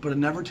 but it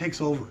never takes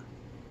over.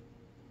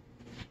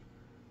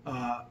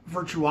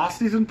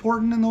 Virtuosity is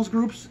important in those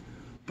groups,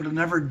 but it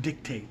never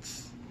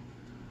dictates.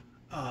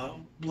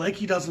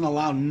 Blakey doesn't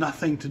allow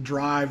nothing to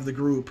drive the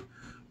group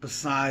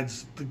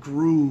besides the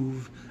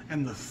groove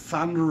and the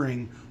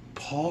thundering,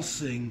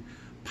 pulsing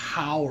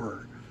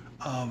power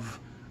of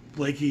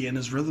Blakey and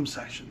his rhythm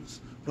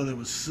sections. Whether it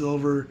was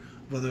Silver,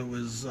 whether it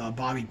was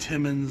Bobby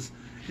Timmons,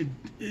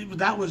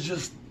 that was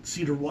just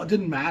Cedar Wall. It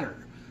didn't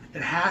matter.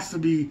 It has to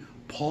be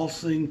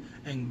pulsing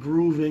and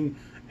grooving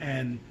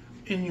and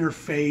in your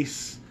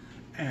face,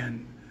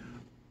 and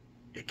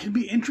it can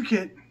be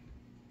intricate,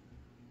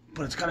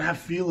 but it's got to have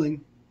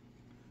feeling.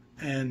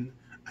 And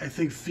I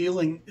think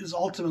feeling is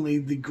ultimately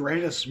the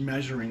greatest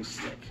measuring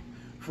stick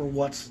for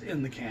what's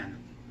in the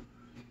canon.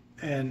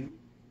 And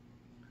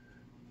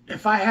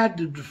if I had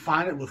to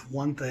define it with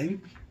one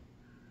thing,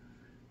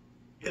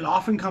 it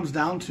often comes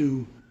down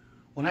to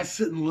when I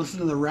sit and listen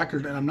to the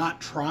record and I'm not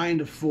trying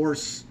to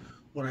force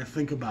what I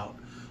think about,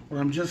 when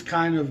I'm just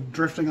kind of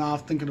drifting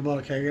off thinking about,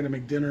 okay, I gotta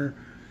make dinner,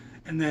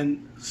 and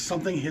then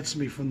something hits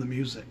me from the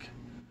music.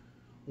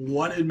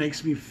 What it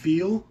makes me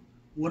feel,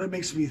 what it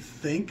makes me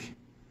think,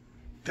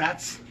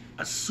 that's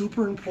a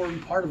super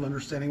important part of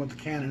understanding what the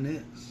canon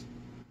is.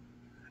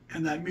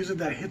 And that music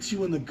that hits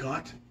you in the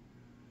gut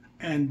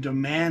and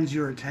demands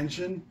your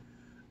attention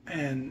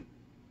and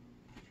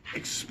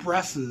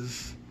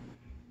expresses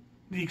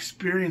the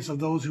experience of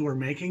those who are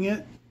making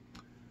it,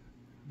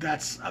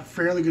 that's a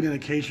fairly good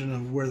indication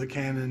of where the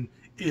canon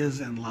is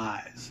and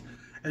lies.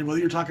 And whether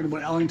you're talking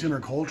about Ellington or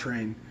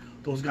Coltrane,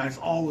 those guys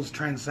always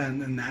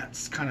transcend in that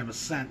kind of a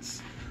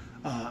sense.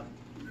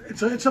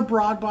 It's a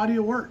broad body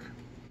of work.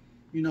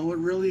 You know, it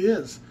really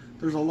is.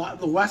 There's a lot.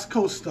 The West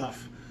Coast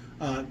stuff,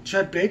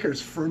 Chet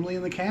Baker's firmly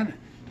in the canon.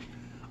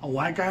 A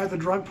white guy with a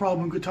drug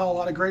problem who could tell a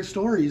lot of great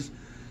stories.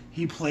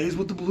 He plays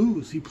with the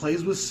blues. He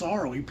plays with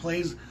sorrow. He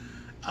plays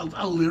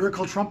a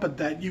lyrical trumpet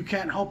that you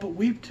can't help but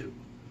weep to.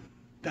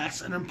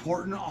 That's an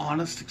important,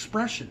 honest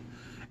expression.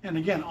 And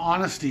again,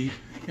 honesty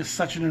is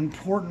such an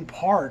important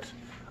part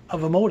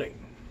of emoting.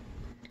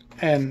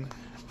 And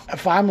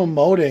if I'm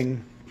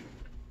emoting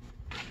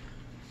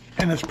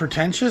and it's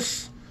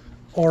pretentious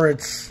or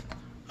it's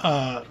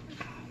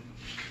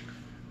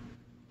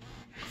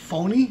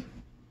phony,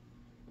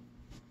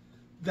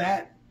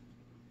 that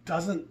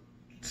doesn't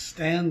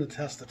stand the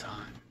test of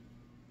time.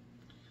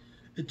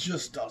 It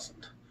just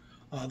doesn't.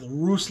 The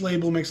Roos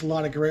label makes a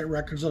lot of great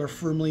records that are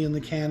firmly in the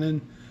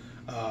canon.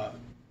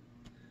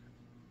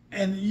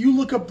 And you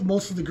look up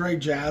most of the great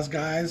jazz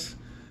guys,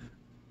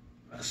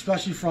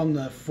 especially from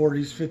the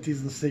 40s,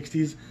 50s, and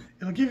 60s,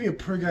 it'll give you a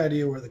pretty good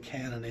idea where the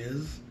canon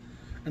is.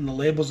 And the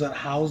labels that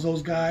house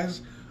those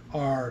guys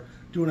are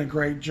doing a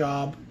great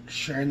job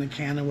sharing the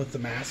canon with the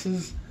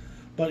masses.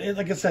 But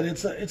like I said,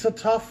 it's a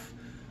tough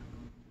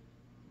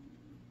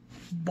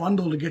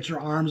bundle to get your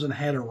arms and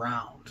head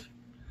around.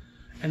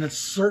 And it's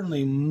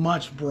certainly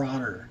much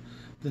broader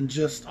than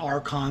just our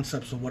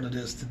concepts of what it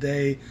is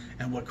today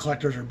and what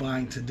collectors are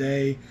buying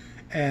today.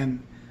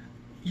 And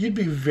you'd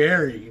be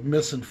very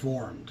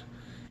misinformed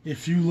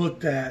if you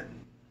looked at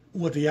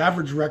what the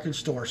average record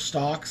store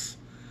stocks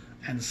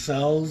and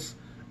sells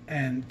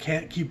and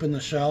can't keep in the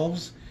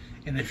shelves.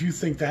 And if you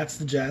think that's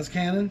the jazz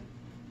canon,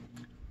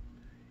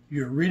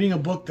 you're reading a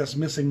book that's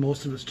missing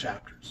most of its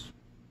chapters.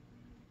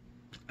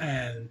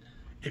 And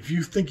if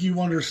you think you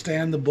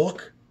understand the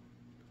book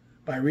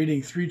by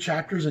reading 3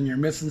 chapters and you're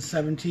missing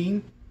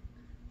 17,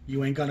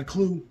 you ain't got a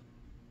clue.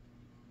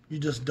 You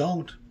just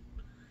don't.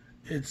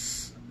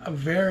 It's a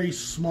very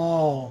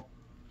small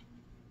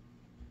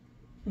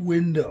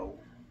window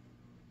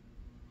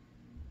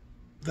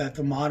that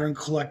the modern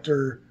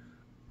collector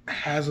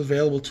has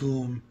available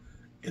to him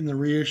in the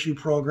reissue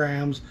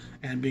programs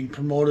and being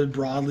promoted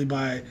broadly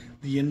by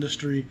the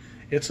industry.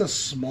 It's a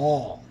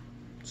small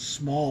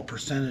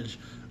percentage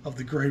of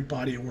the great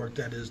body of work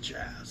that is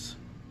jazz.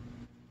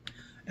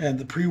 And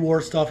the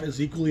pre-war stuff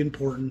is equally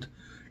important.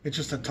 It's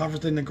just a tougher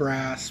thing to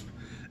grasp,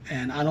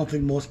 and I don't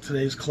think most of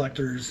today's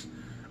collectors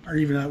are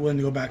even willing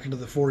to go back into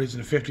the 40s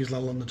and 50s,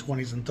 let alone the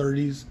 20s and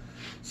 30s.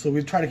 So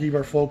we try to keep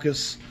our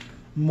focus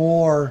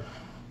more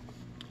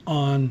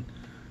on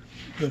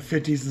the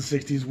 50s and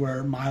 60s,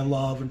 where my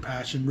love and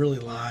passion really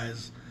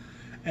lies.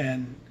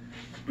 And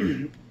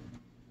I'm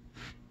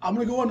going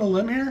to go on a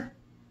limb here,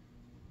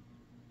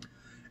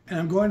 and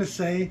I'm going to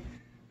say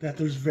that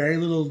there's very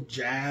little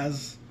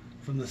jazz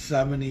from the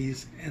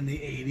 70s and the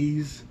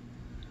 80s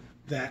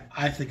that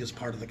I think is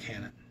part of the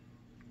canon.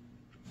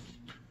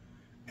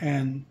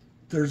 And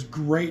there's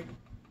great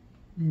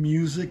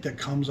music that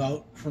comes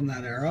out from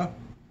that era.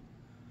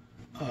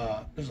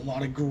 There's a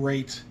lot of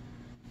great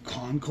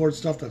Concord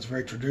stuff that's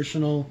very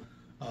traditional.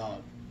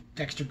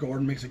 Dexter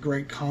Gordon makes a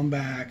great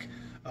comeback.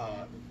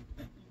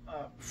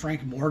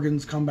 Frank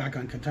Morgan's comeback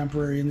on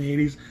contemporary in the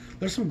 80s.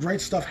 There's some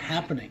great stuff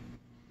happening,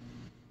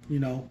 you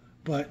know,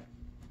 but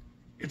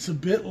it's a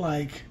bit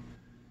like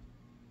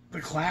the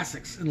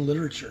classics in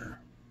literature.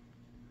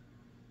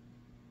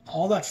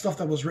 All that stuff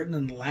that was written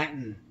in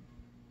Latin,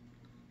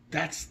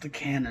 that's the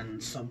canon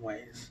in some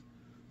ways.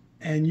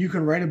 And you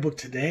can write a book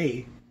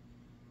today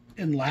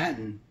in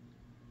Latin,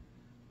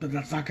 but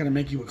that's not going to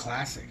make you a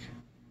classic.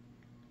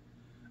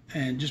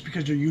 And just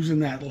because you're using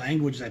that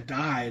language that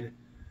died,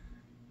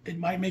 it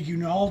might make you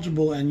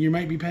knowledgeable and you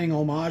might be paying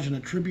homage and a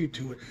tribute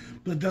to it,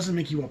 but it doesn't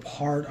make you a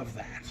part of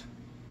that.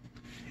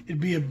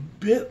 It'd be a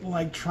bit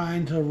like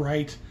trying to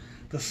write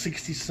the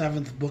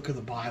 67th book of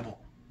the Bible.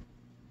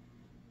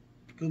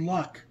 Good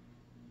luck.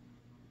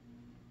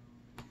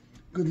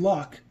 Good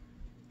luck.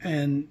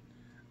 And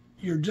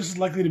you're just as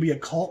likely to be a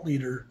cult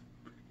leader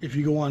if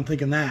you go on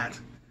thinking that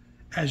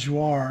as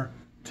you are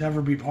to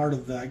ever be part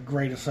of that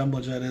great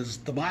assemblage that is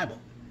the Bible.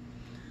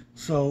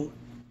 So,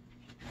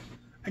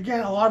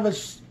 again, a lot of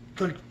it's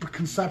the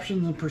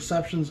conceptions and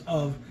perceptions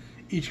of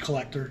each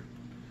collector.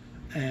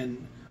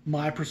 And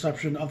my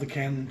perception of the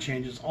canon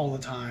changes all the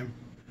time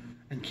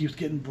and keeps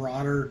getting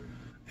broader.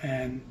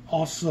 And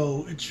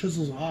also, it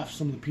chisels off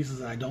some of the pieces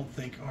that I don't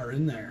think are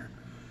in there.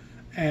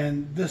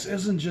 And this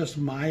isn't just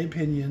my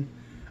opinion.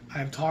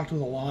 I've talked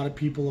with a lot of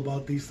people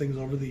about these things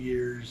over the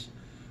years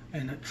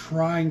and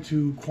trying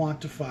to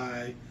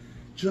quantify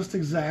just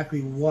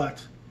exactly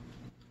what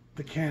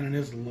the canon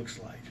is and looks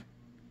like.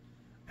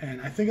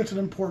 And I think it's an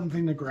important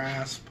thing to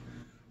grasp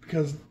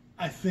because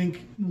I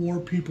think more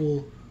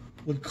people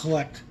would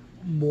collect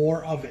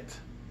more of it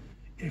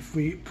if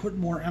we put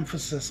more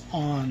emphasis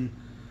on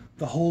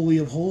the Holy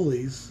of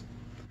Holies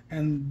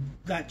and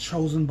that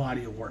chosen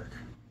body of work.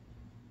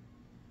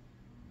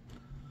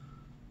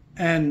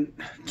 And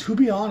to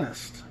be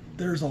honest,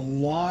 there's a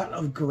lot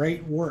of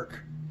great work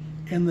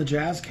in the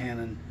jazz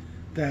canon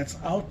that's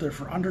out there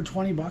for under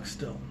 $20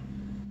 still.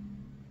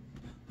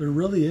 There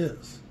really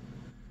is.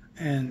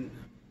 And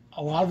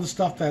a lot of the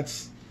stuff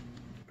that's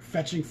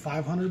fetching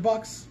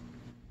 $500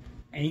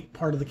 ain't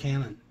part of the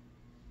canon.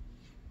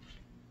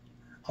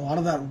 A lot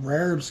of that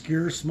rare,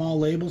 obscure, small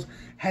labels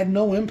had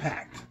no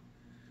impact.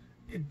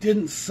 It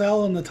didn't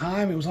sell in the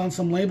time. It was on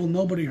some label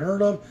nobody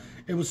heard of.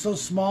 It was so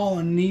small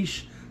and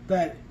niche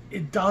that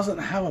it doesn't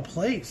have a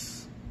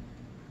place.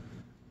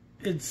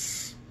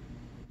 It's,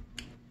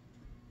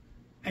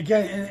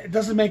 again, it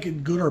doesn't make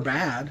it good or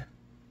bad.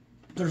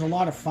 There's a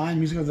lot of fine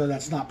music out there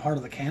that's not part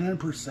of the canon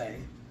per se.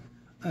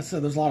 I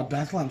said there's a lot of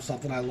Bethlehem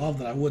stuff that I love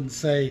that I wouldn't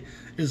say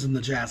is in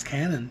the jazz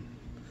canon.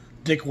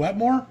 Dick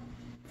Wetmore,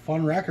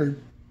 fun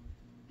record,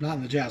 not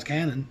in the jazz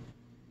canon.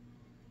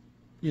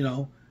 You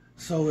know,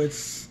 so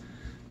it's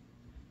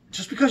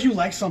just because you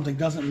like something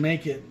doesn't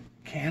make it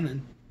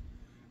canon.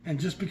 And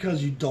just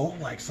because you don't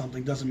like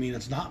something doesn't mean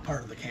it's not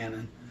part of the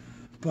canon.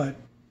 But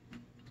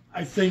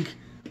I think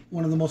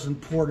one of the most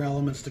important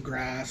elements to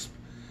grasp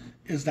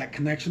is that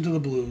connection to the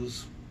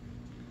blues,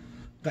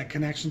 that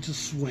connection to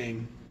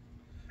swing,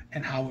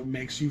 and how it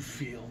makes you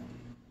feel.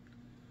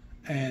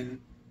 And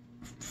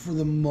for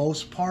the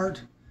most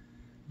part,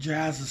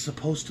 jazz is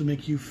supposed to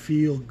make you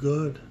feel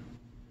good,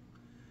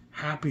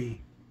 happy,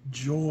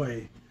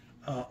 joy,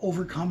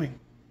 overcoming.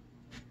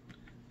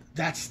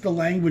 That's the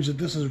language that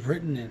this is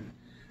written in.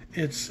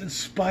 It's in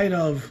spite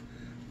of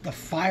the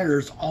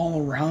fires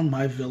all around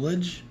my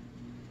village,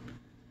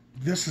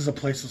 this is a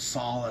place of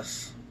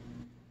solace.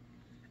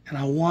 And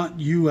I want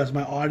you as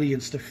my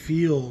audience to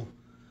feel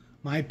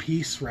my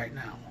peace right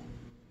now.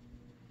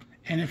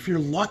 And if you're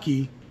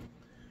lucky,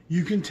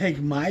 you can take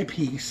my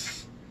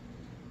piece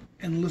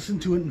and listen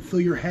to it and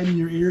fill your head and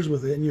your ears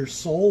with it and your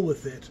soul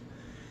with it,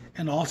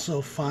 and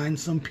also find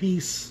some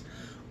peace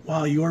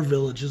while your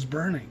village is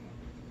burning.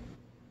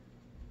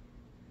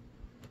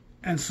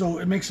 And so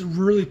it makes it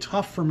really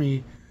tough for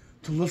me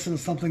to listen to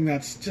something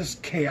that's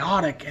just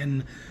chaotic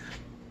and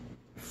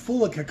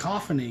full of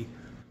cacophony.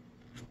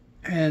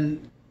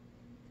 And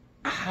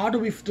how do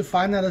we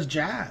define that as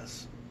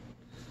jazz?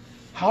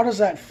 How does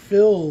that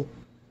fill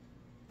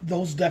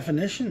those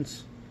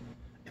definitions?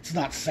 It's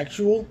not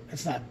sexual,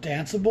 it's not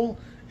danceable,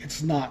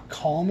 it's not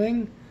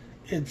calming,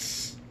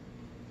 it's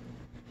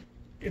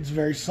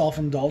very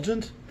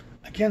self-indulgent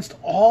against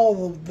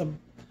all of the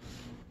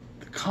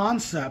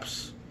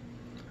concepts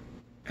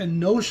and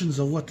notions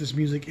of what this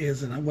music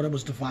is and what it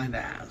was defined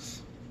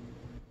as.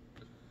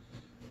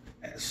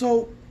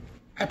 So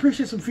I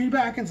appreciate some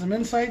feedback and some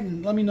insight,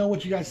 and let me know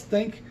what you guys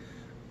think.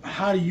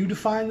 How do you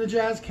define the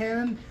jazz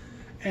canon?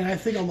 And I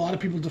think a lot of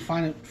people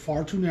define it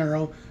far too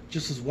narrow,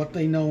 just as what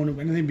they know, and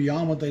anything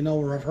beyond what they know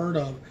or have heard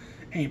of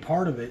ain't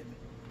part of it.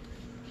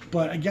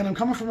 But again, I'm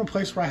coming from a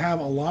place where I have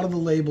a lot of the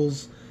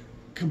labels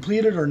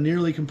completed or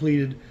nearly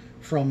completed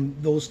from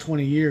those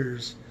 20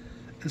 years.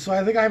 And so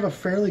I think I have a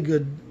fairly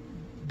good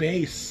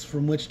base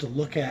from which to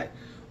look at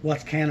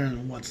what's canon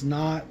and what's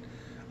not.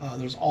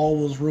 There's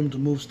always room to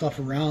move stuff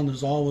around.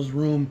 There's always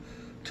room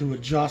to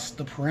adjust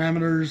the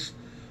parameters.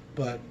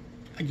 But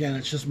again,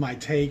 it's just my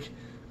take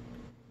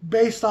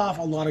based off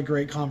a lot of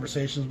great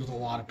conversations with a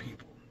lot of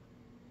people.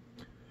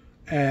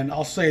 And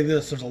I'll say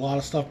this, there's a lot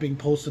of stuff being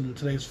posted in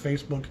today's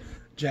Facebook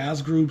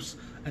jazz groups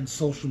and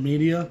social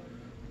media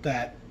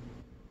that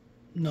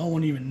no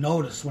one even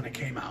noticed when it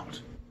came out.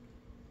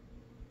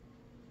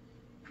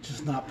 It's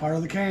just not part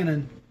of the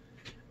canon.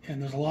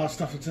 And there's a lot of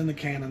stuff that's in the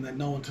canon that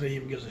no one today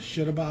even gives a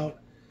shit about.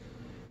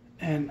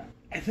 And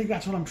I think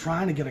that's what I'm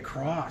trying to get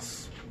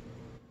across.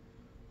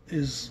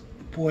 Is,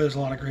 boy, there's a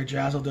lot of great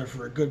jazz out there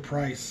for a good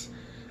price.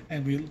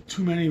 And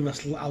too many of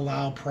us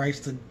allow price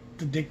to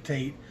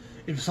dictate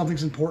if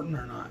something's important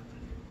or not.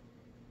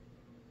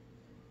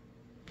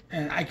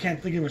 And I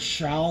can't think of a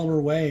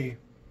shallower way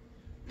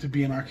to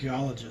be an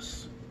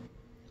archaeologist.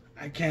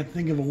 I can't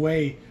think of a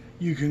way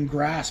you can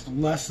grasp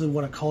less than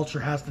what a culture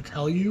has to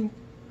tell you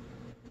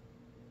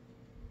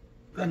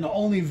than to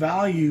only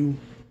value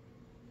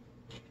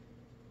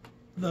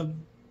the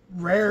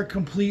rare,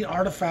 complete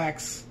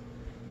artifacts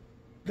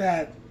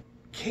that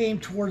came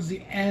towards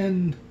the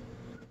end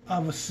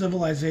of a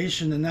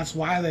civilization, and that's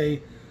why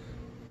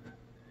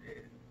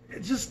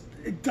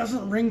it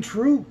doesn't ring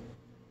true.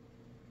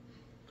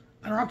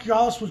 An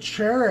archaeologist would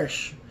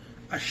cherish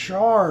a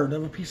shard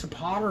of a piece of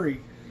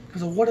pottery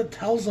because of what it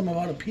tells them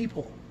about a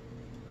people.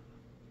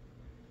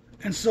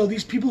 And so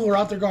these people who are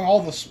out there going,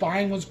 oh, the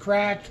spine was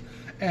cracked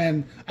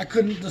and I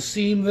couldn't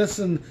seam this,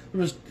 and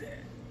there was...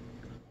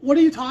 What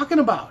are you talking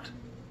about?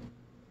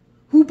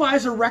 Who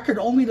buys a record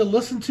only to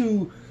listen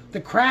to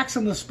the cracks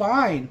in the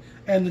spine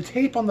and the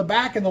tape on the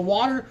back and the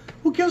water?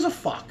 Who gives a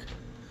fuck?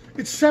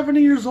 It's 70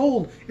 years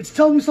old. It's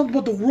telling me something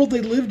about the world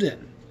they lived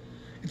in.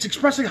 It's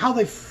expressing how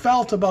they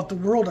felt about the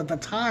world at the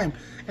time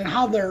and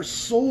how their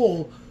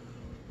soul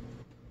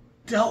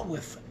dealt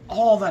with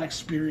all that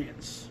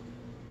experience.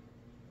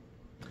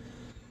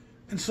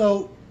 And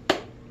so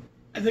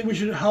I think we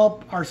should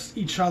help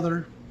each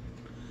other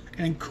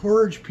and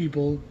encourage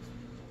people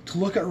to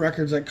look at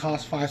records that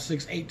cost $5,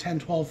 $6, $8, $10,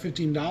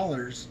 $12,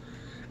 $15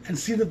 and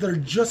see that they're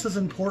just as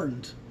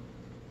important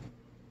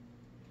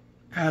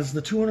as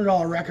the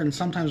 $200 record, and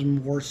sometimes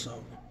more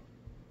so.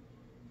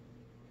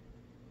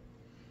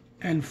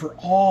 And for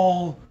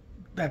all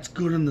that's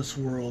good in this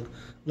world,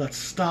 let's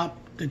stop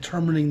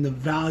determining the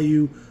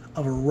value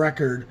of a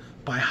record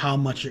by how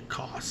much it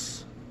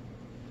costs.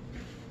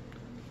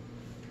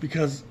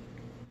 Because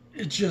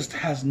it just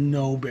has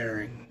no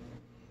bearing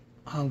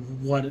on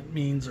what it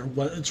means or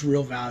what its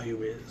real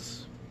value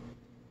is.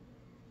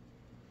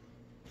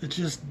 It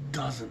just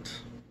doesn't.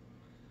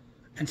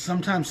 And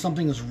sometimes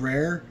something is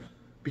rare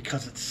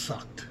because it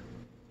sucked.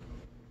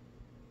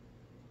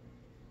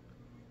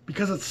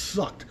 Because it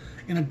sucked.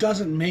 And it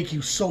doesn't make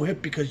you so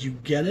hip because you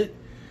get it.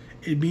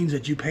 It means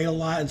that you paid a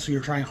lot, and so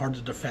you're trying hard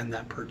to defend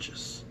that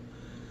purchase.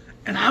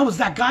 And I was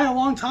that guy a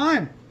long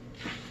time.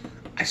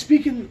 I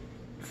speak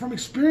from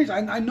experience.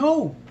 I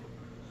know.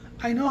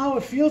 I know how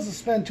it feels to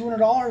spend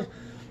 $200,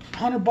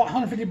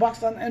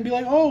 $150 on, and be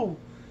like, oh,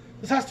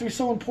 this has to be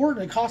so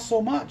important. It costs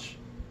so much.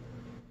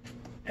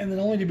 And then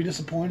only to be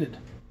disappointed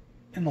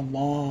in the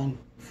long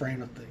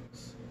frame of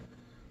things.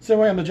 So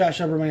anyway, I'm the Jazz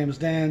Shepherd. My name is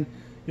Dan.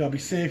 Y'all be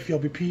safe. Y'all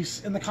be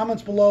peace. In the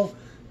comments below,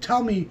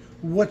 tell me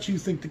what you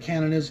think the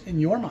canon is in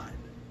your mind.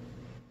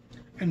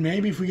 And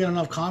maybe if we get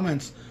enough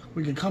comments,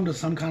 we can come to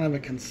some kind of a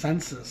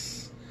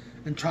consensus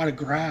and try to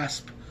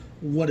grasp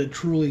what it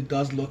truly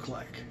does look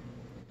like.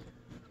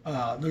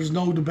 There's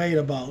no debate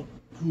about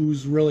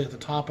who's really at the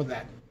top of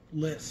that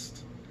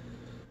list.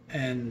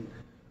 And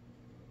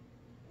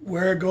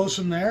where it goes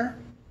from there,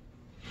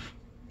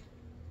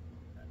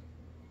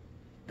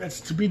 that's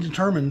to be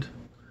determined.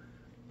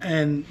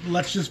 And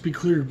let's just be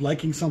clear,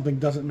 liking something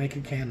doesn't make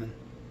it canon.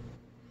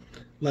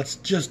 Let's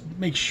just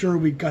make sure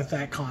we got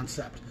that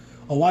concept.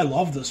 Oh, I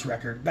love this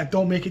record. That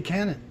don't make it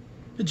canon.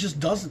 It just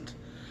doesn't.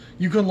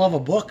 You can love a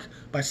book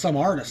by some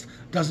artist.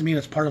 Doesn't mean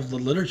it's part of the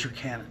literature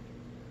canon.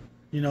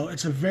 You know,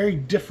 it's a very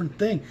different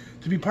thing.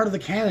 To be part of the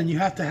canon, you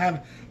have to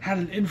have had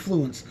an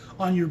influence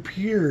on your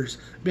peers,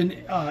 been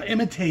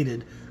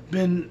imitated,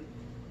 been.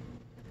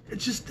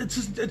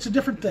 It's a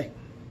different thing.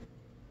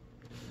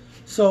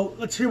 So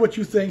let's hear what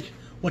you think,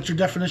 what your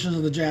definitions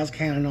of the jazz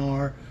canon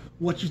are,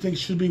 what you think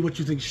should be, what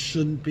you think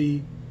shouldn't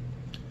be,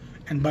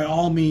 and by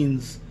all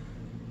means,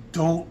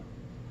 don't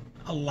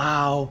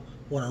allow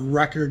what a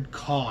record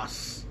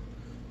costs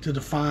to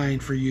define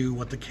for you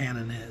what the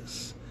canon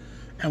is.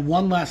 And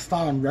one last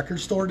thought on Record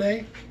Store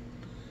Day.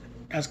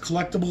 As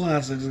collectible and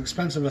as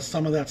expensive as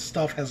some of that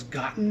stuff has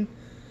gotten,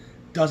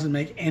 doesn't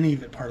make any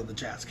of it part of the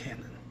jazz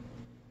canon.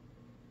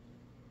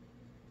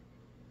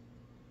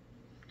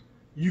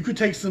 You could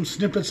take some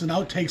snippets and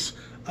outtakes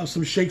of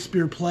some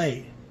Shakespeare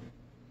play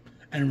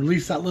and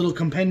release that little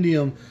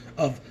compendium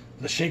of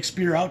the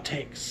Shakespeare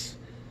outtakes.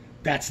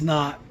 That's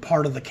not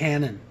part of the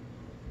canon.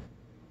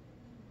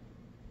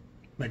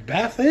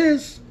 Macbeth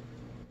is.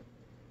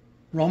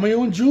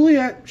 Romeo and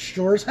Juliet,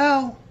 sure as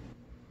hell.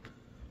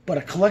 But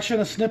a collection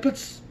of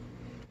snippets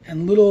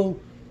and little...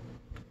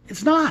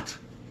 It's not.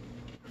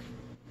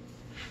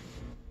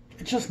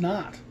 It's just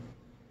not.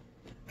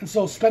 And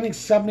so spending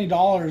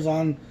 $70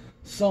 on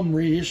some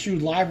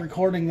reissued live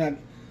recording that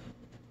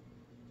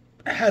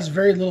has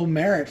very little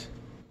merit,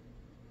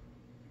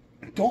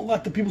 don't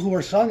let the people who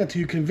are selling it to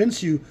you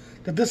convince you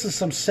that this is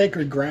some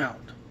sacred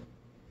ground.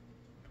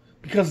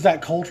 Because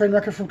that Coltrane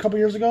record from a couple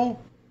years ago,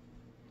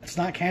 it's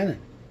not canon.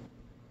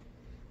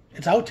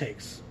 It's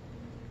outtakes.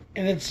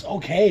 And it's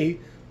okay,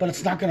 but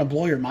it's not going to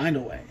blow your mind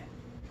away.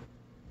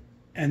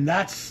 And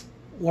that's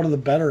one of the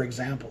better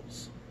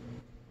examples.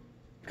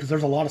 Because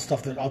there's a lot of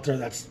stuff out there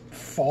that's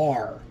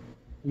far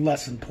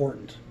less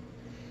important.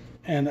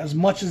 And as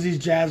much as these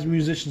jazz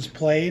musicians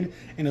played,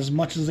 and as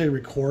much as they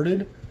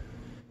recorded,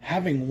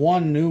 having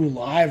one new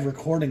live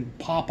recording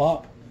pop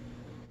up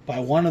by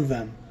one of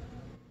them,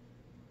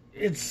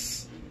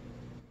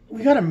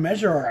 we got to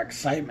measure our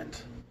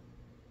excitement.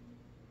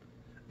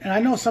 And I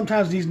know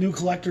sometimes these new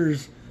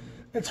collectors,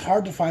 it's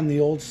hard to find the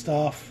old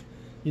stuff,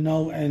 you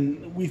know,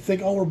 and we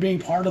think, oh, we're being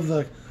part of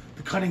the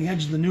cutting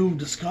edge of the new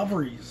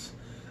discoveries.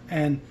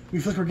 And we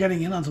feel like we're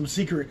getting in on some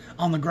secret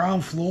on the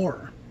ground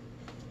floor.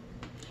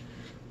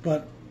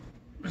 But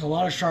there's a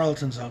lot of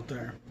charlatans out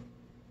there.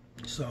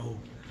 So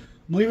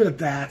leave it at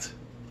that.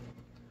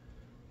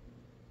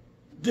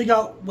 Dig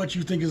out what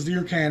you think is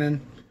your canon,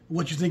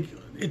 what you think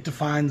it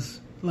defines.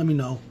 Let me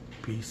know.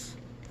 Peace.